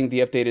acting, the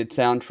updated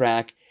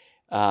soundtrack,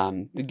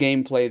 the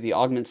gameplay, the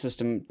augment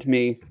system, to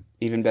me,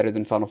 even better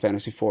than Final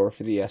Fantasy IV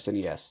for the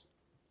SNES.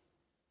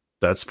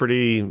 That's a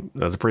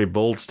pretty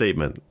bold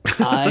statement.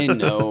 I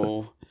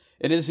know.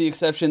 It is the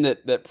exception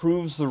that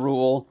proves the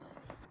rule.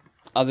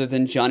 Other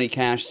than Johnny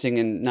Cash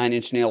singing Nine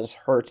Inch Nails'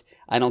 Hurt,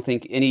 I don't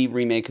think any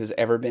remake has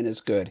ever been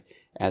as good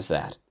as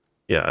that.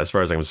 Yeah, as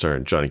far as I'm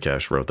concerned, Johnny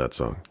Cash wrote that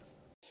song.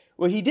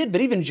 Well, he did,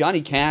 but even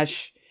Johnny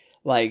Cash,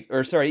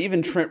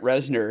 even Trent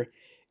Reznor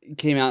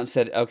came out and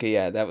said, okay,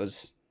 yeah, that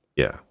was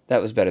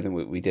better than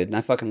what we did.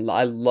 And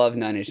I love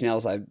Nine Inch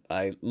Nails.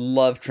 I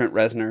love Trent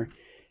Reznor.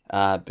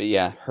 But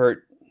yeah,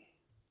 Hurt.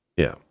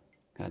 Yeah.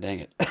 God dang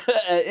it.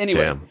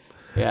 Anyway. Damn.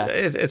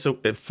 Yeah.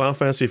 Final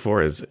Fantasy IV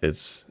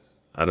is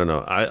I don't know.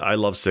 I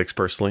love 6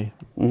 personally,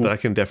 but I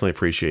can definitely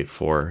appreciate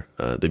 4.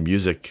 The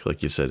music,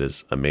 like you said,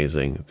 is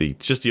amazing.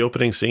 Just the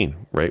opening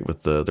scene, right,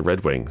 with the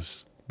Red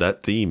Wings.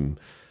 That theme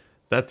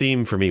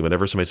for me,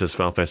 whenever somebody says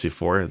Final Fantasy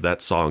IV,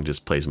 that song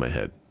just plays in my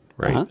head,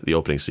 right? Uh-huh. The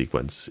opening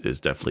sequence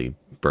is definitely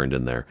burned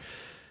in there.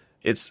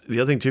 It's the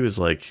other thing too is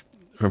like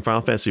from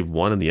Final Fantasy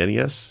 1 and the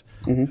NES,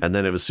 and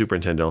then it was Super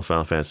Nintendo,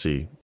 Final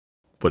Fantasy,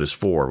 what is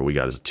 4, what we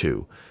got is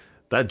 2.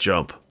 That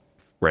jump,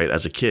 right,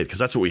 as a kid, because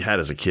that's what we had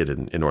as a kid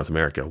in North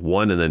America,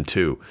 1 and then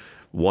 2,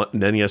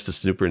 NES to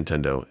Super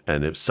Nintendo,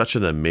 and it's such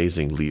an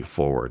amazing leap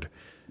forward.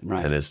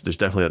 Right. And there's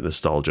definitely that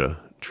nostalgia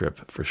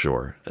trip for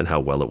sure, and how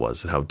well it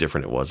was, and how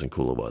different it was, and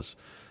cool it was.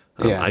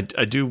 I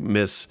do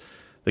miss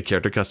the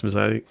character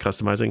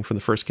customizing from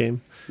the first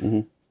game,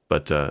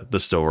 but the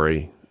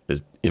story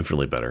is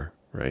infinitely better,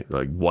 right?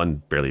 Like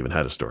 1 barely even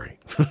had a story.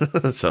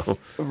 So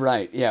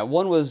right, yeah,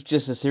 1 was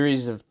just a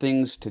series of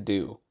things to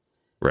do,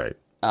 right,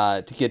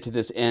 to get to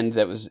this end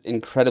that was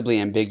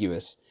incredibly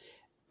ambiguous.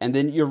 And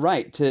then you're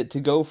right to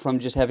go from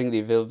just having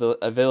the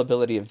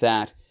availability of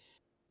that.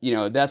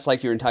 That's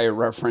like your entire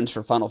reference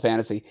for Final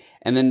Fantasy.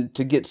 And then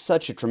to get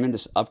such a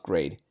tremendous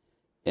upgrade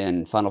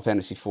in Final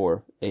Fantasy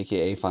IV,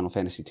 aka Final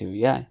Fantasy II.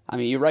 Yeah, I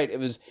mean, you're right.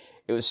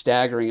 It was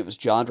staggering. It was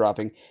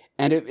jaw-dropping.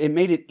 And it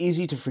made it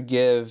easy to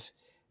forgive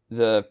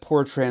the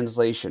poor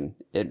translation.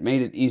 It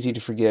made it easy to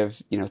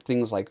forgive,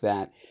 things like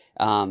that.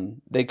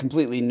 They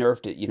completely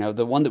nerfed it.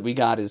 The one that we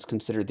got is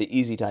considered the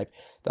easy type.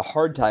 The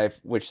hard type,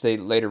 which they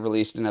later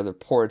released in other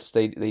ports,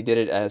 they did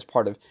it as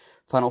part of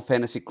Final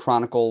Fantasy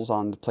Chronicles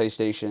on the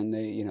PlayStation.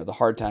 The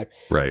hard type.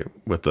 Right,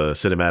 with the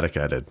cinematic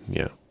added,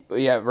 yeah.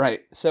 Yeah,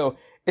 right. So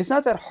it's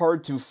not that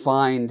hard to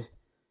find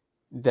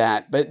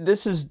that, but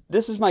this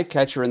is my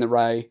Catcher in the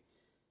Rye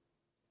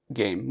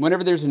game.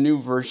 Whenever there's a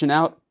new version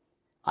out,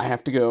 I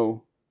have to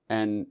go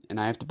and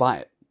I have to buy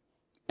it.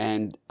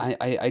 And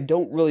I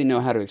don't really know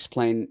how to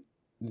explain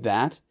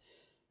that,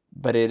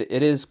 but it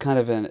is kind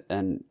of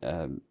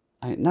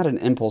not an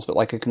impulse, but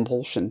like a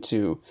compulsion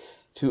to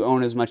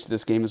own as much of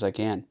this game as I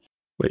can.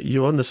 Wait,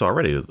 you own this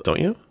already, don't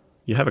you?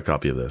 You have a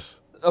copy of this.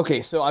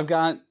 Okay, so I've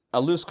got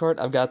a loose cart.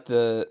 I've got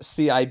the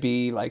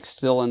CIB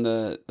still in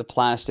the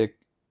plastic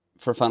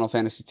for Final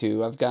Fantasy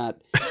II. I've got,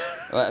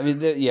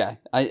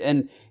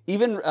 and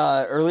even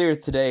earlier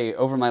today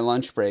over my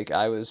lunch break,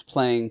 I was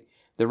playing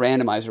the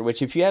randomizer,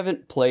 which if you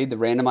haven't played the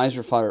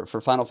randomizer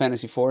for Final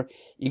Fantasy IV,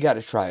 you got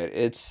to try it.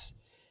 It's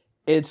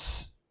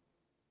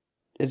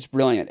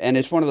brilliant, and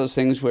it's one of those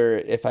things where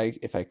if I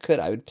could,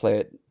 I would play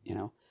it,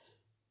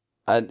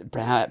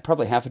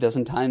 probably half a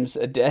dozen times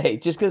a day,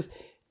 just because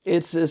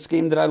it's this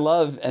game that I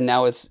love, and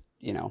now it's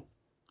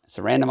it's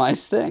a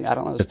randomized thing. I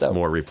don't know. It's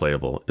more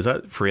replayable. Is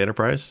that free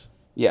enterprise?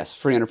 Yes,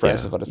 free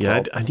enterprise is what it's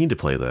called. Yeah, I need to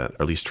play that,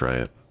 or at least try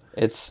it.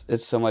 It's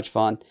so much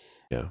fun.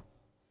 Yeah.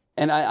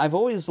 And I've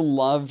always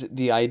loved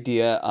the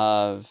idea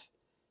of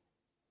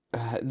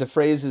the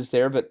phrase is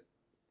there, but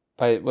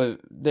by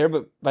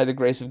the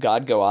grace of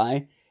God go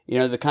I.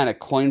 The kind of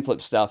coin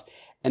flip stuff,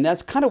 and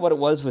that's kind of what it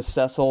was with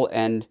Cecil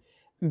and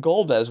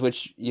Golbez,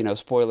 which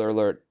spoiler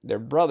alert, they're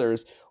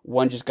brothers.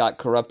 One just got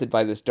corrupted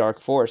by this dark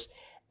force,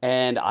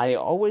 and I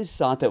always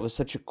thought that was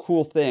such a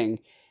cool thing.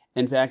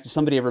 In fact, if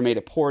somebody ever made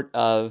a port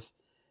of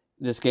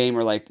this game,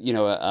 or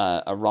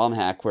a ROM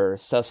hack where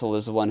Cecil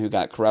is the one who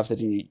got corrupted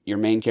and your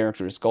main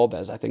character is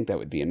Golbez, I think that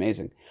would be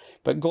amazing.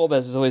 But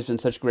Golbez has always been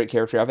such a great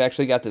character. I've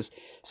actually got this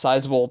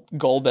sizable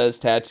Golbez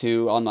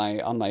tattoo on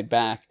my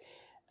back,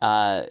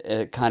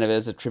 kind of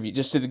as a tribute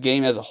just to the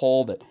game as a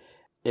whole. But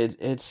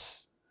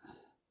it's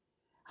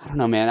I don't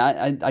know,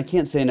 man. I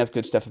can't say enough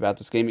good stuff about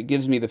this game. It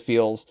gives me the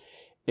feels.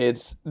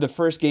 It's the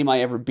first game I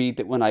ever beat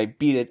that when I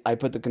beat it, I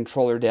put the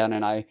controller down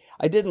and I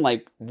didn't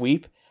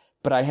weep,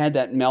 but I had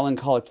that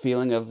melancholic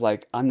feeling of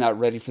I'm not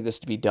ready for this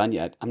to be done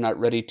yet. I'm not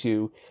ready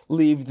to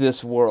leave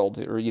this world,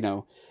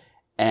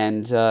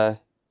 and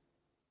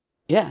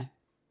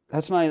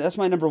that's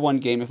my number one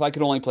game. If I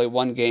could only play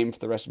one game for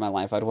the rest of my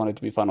life, I'd want it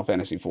to be Final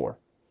Fantasy IV.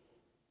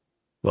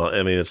 Well,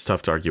 I mean, it's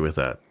tough to argue with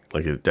that.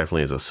 It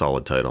definitely is a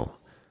solid title.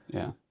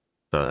 Yeah.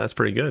 So that's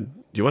pretty good.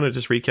 Do you want to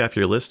just recap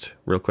your list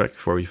real quick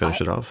before we finish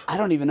it off? I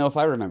don't even know if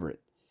I remember it.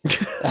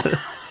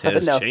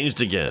 It's changed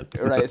again.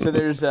 Right. So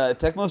there's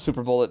Tecmo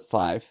Super Bowl at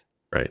 5.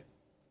 Right.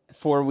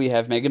 4, we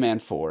have Mega Man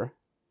 4.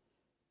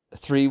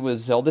 3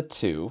 was Zelda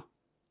 2.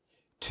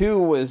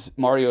 2 was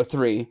Mario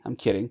 3. I'm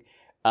kidding.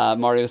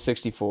 Mario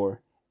 64.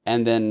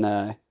 And then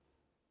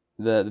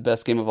the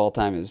best game of all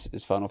time is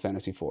Final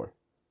Fantasy 4.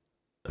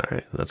 All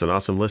right. That's an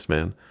awesome list,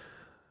 man.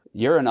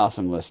 You're an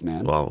awesome list,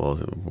 man.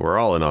 Well, we're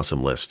all an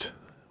awesome list.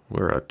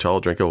 We're a tall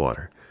drink of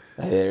water.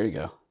 There you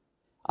go.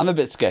 I'm a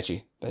bit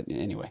sketchy, but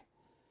anyway.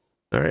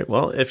 All right.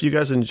 Well, if you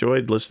guys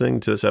enjoyed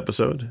listening to this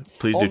episode,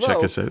 please do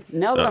check us out.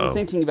 Now that I'm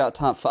thinking about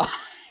top 5.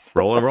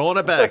 rolling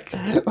it back.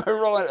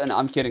 We're rolling. And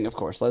I'm kidding, of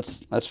course.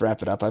 Let's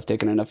wrap it up. I've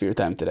taken enough of your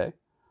time today.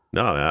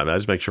 No, I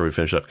just make sure we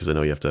finish up because I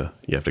know you have to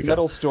go.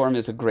 Metal Storm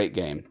is a great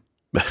game.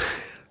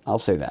 I'll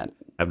say that.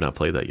 I've not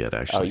played that yet,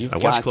 actually. I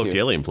watched Cloaked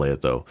Alien play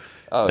it, though.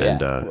 Oh,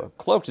 and, yeah. Well,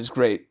 Cloaked is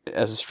great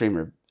as a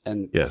streamer,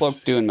 and yes.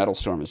 Cloaked doing Metal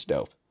Storm is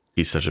dope.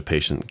 He's such a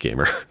patient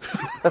gamer.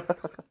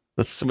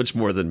 That's so much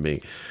more than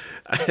me.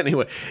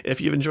 Anyway,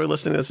 if you've enjoyed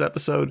listening to this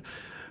episode,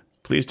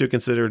 please do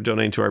consider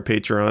donating to our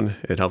Patreon.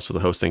 It helps with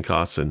the hosting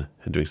costs and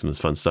doing some of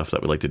this fun stuff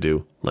that we like to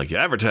do, like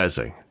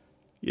advertising.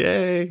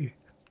 Yay!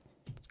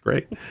 It's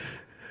great.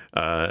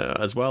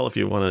 As well, if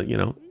you want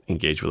to,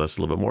 engage with us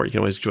a little bit more, you can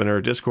always join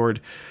our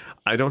Discord.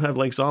 I don't have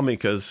links on me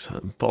because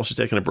Paul's just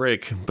taking a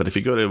break. But if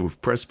you go to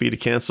Press B to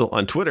Cancel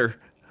on Twitter,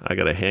 I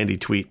got a handy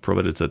tweet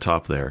promoted to the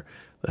top there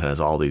that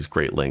has all these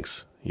great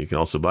links. You can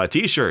also buy a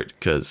t-shirt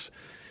because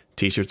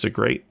t-shirts are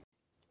great.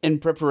 In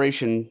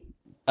preparation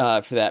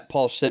for that,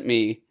 Paul sent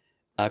me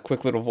a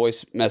quick little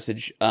voice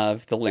message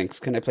of the links.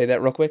 Can I play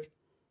that real quick?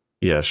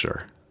 Yeah,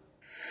 sure.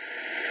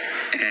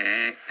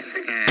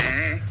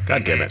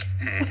 God damn it.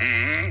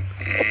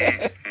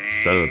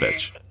 Son of a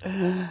bitch.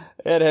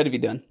 It had to be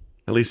done.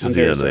 At least it's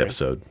the end of the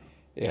episode.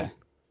 Yeah.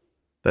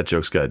 That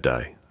joke's got to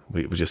die.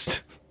 We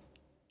just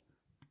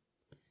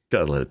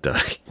got to let it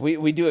die.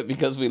 We do it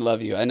because we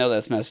love you. I know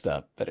that's messed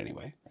up, but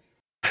anyway.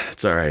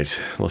 It's all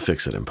right. We'll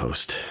fix it in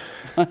post.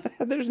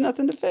 There's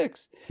nothing to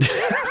fix.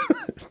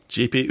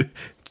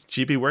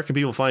 GP, where can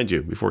people find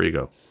you before you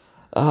go?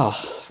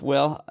 Oh,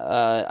 well,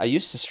 I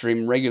used to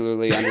stream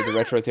regularly under the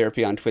Retro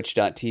Therapy on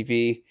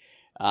twitch.tv.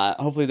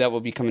 Hopefully that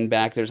will be coming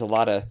back. There's a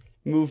lot of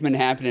movement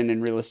happening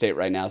in real estate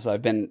right now, so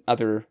I've been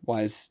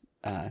otherwise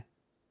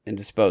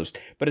indisposed.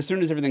 But as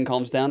soon as everything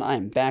calms down,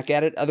 I'm back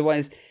at it.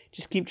 Otherwise,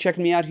 just keep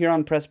checking me out here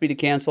on Press B to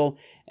Cancel.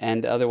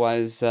 And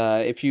otherwise,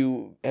 if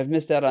you have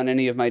missed out on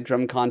any of my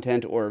drum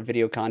content or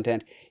video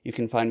content, you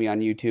can find me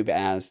on YouTube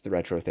as The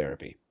Retro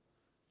Therapy.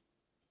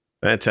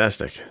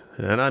 Fantastic.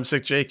 And I'm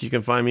Sick Jake. You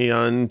can find me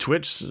on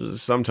Twitch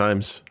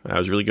sometimes. I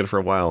was really good for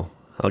a while.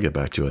 I'll get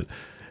back to it.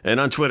 And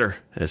on Twitter,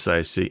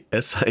 SICJAKE.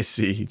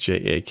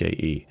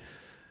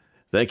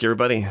 Thank you,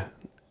 everybody.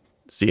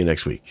 See you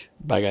next week.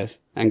 Bye, guys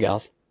and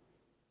gals.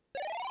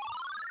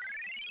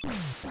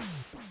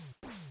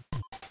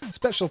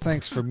 Special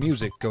thanks for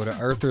music go to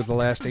Arthur the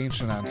Last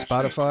Ancient on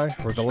Spotify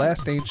or The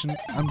Last Ancient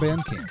on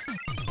Bandcamp.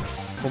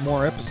 For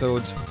more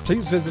episodes,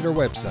 please visit our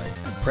website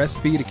at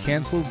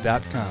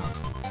pressbtocancel.com.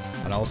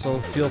 And also,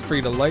 feel free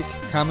to like,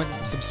 comment,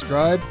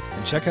 subscribe,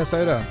 and check us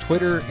out on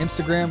Twitter,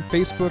 Instagram,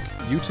 Facebook,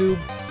 YouTube,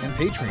 and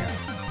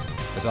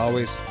Patreon. As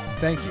always,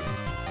 thank you.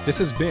 This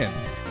has been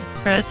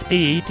Press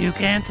B to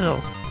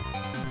cancel.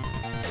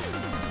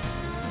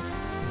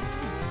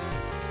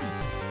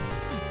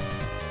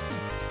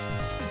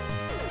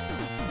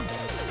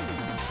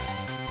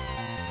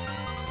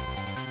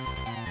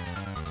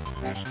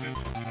 Press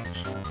B.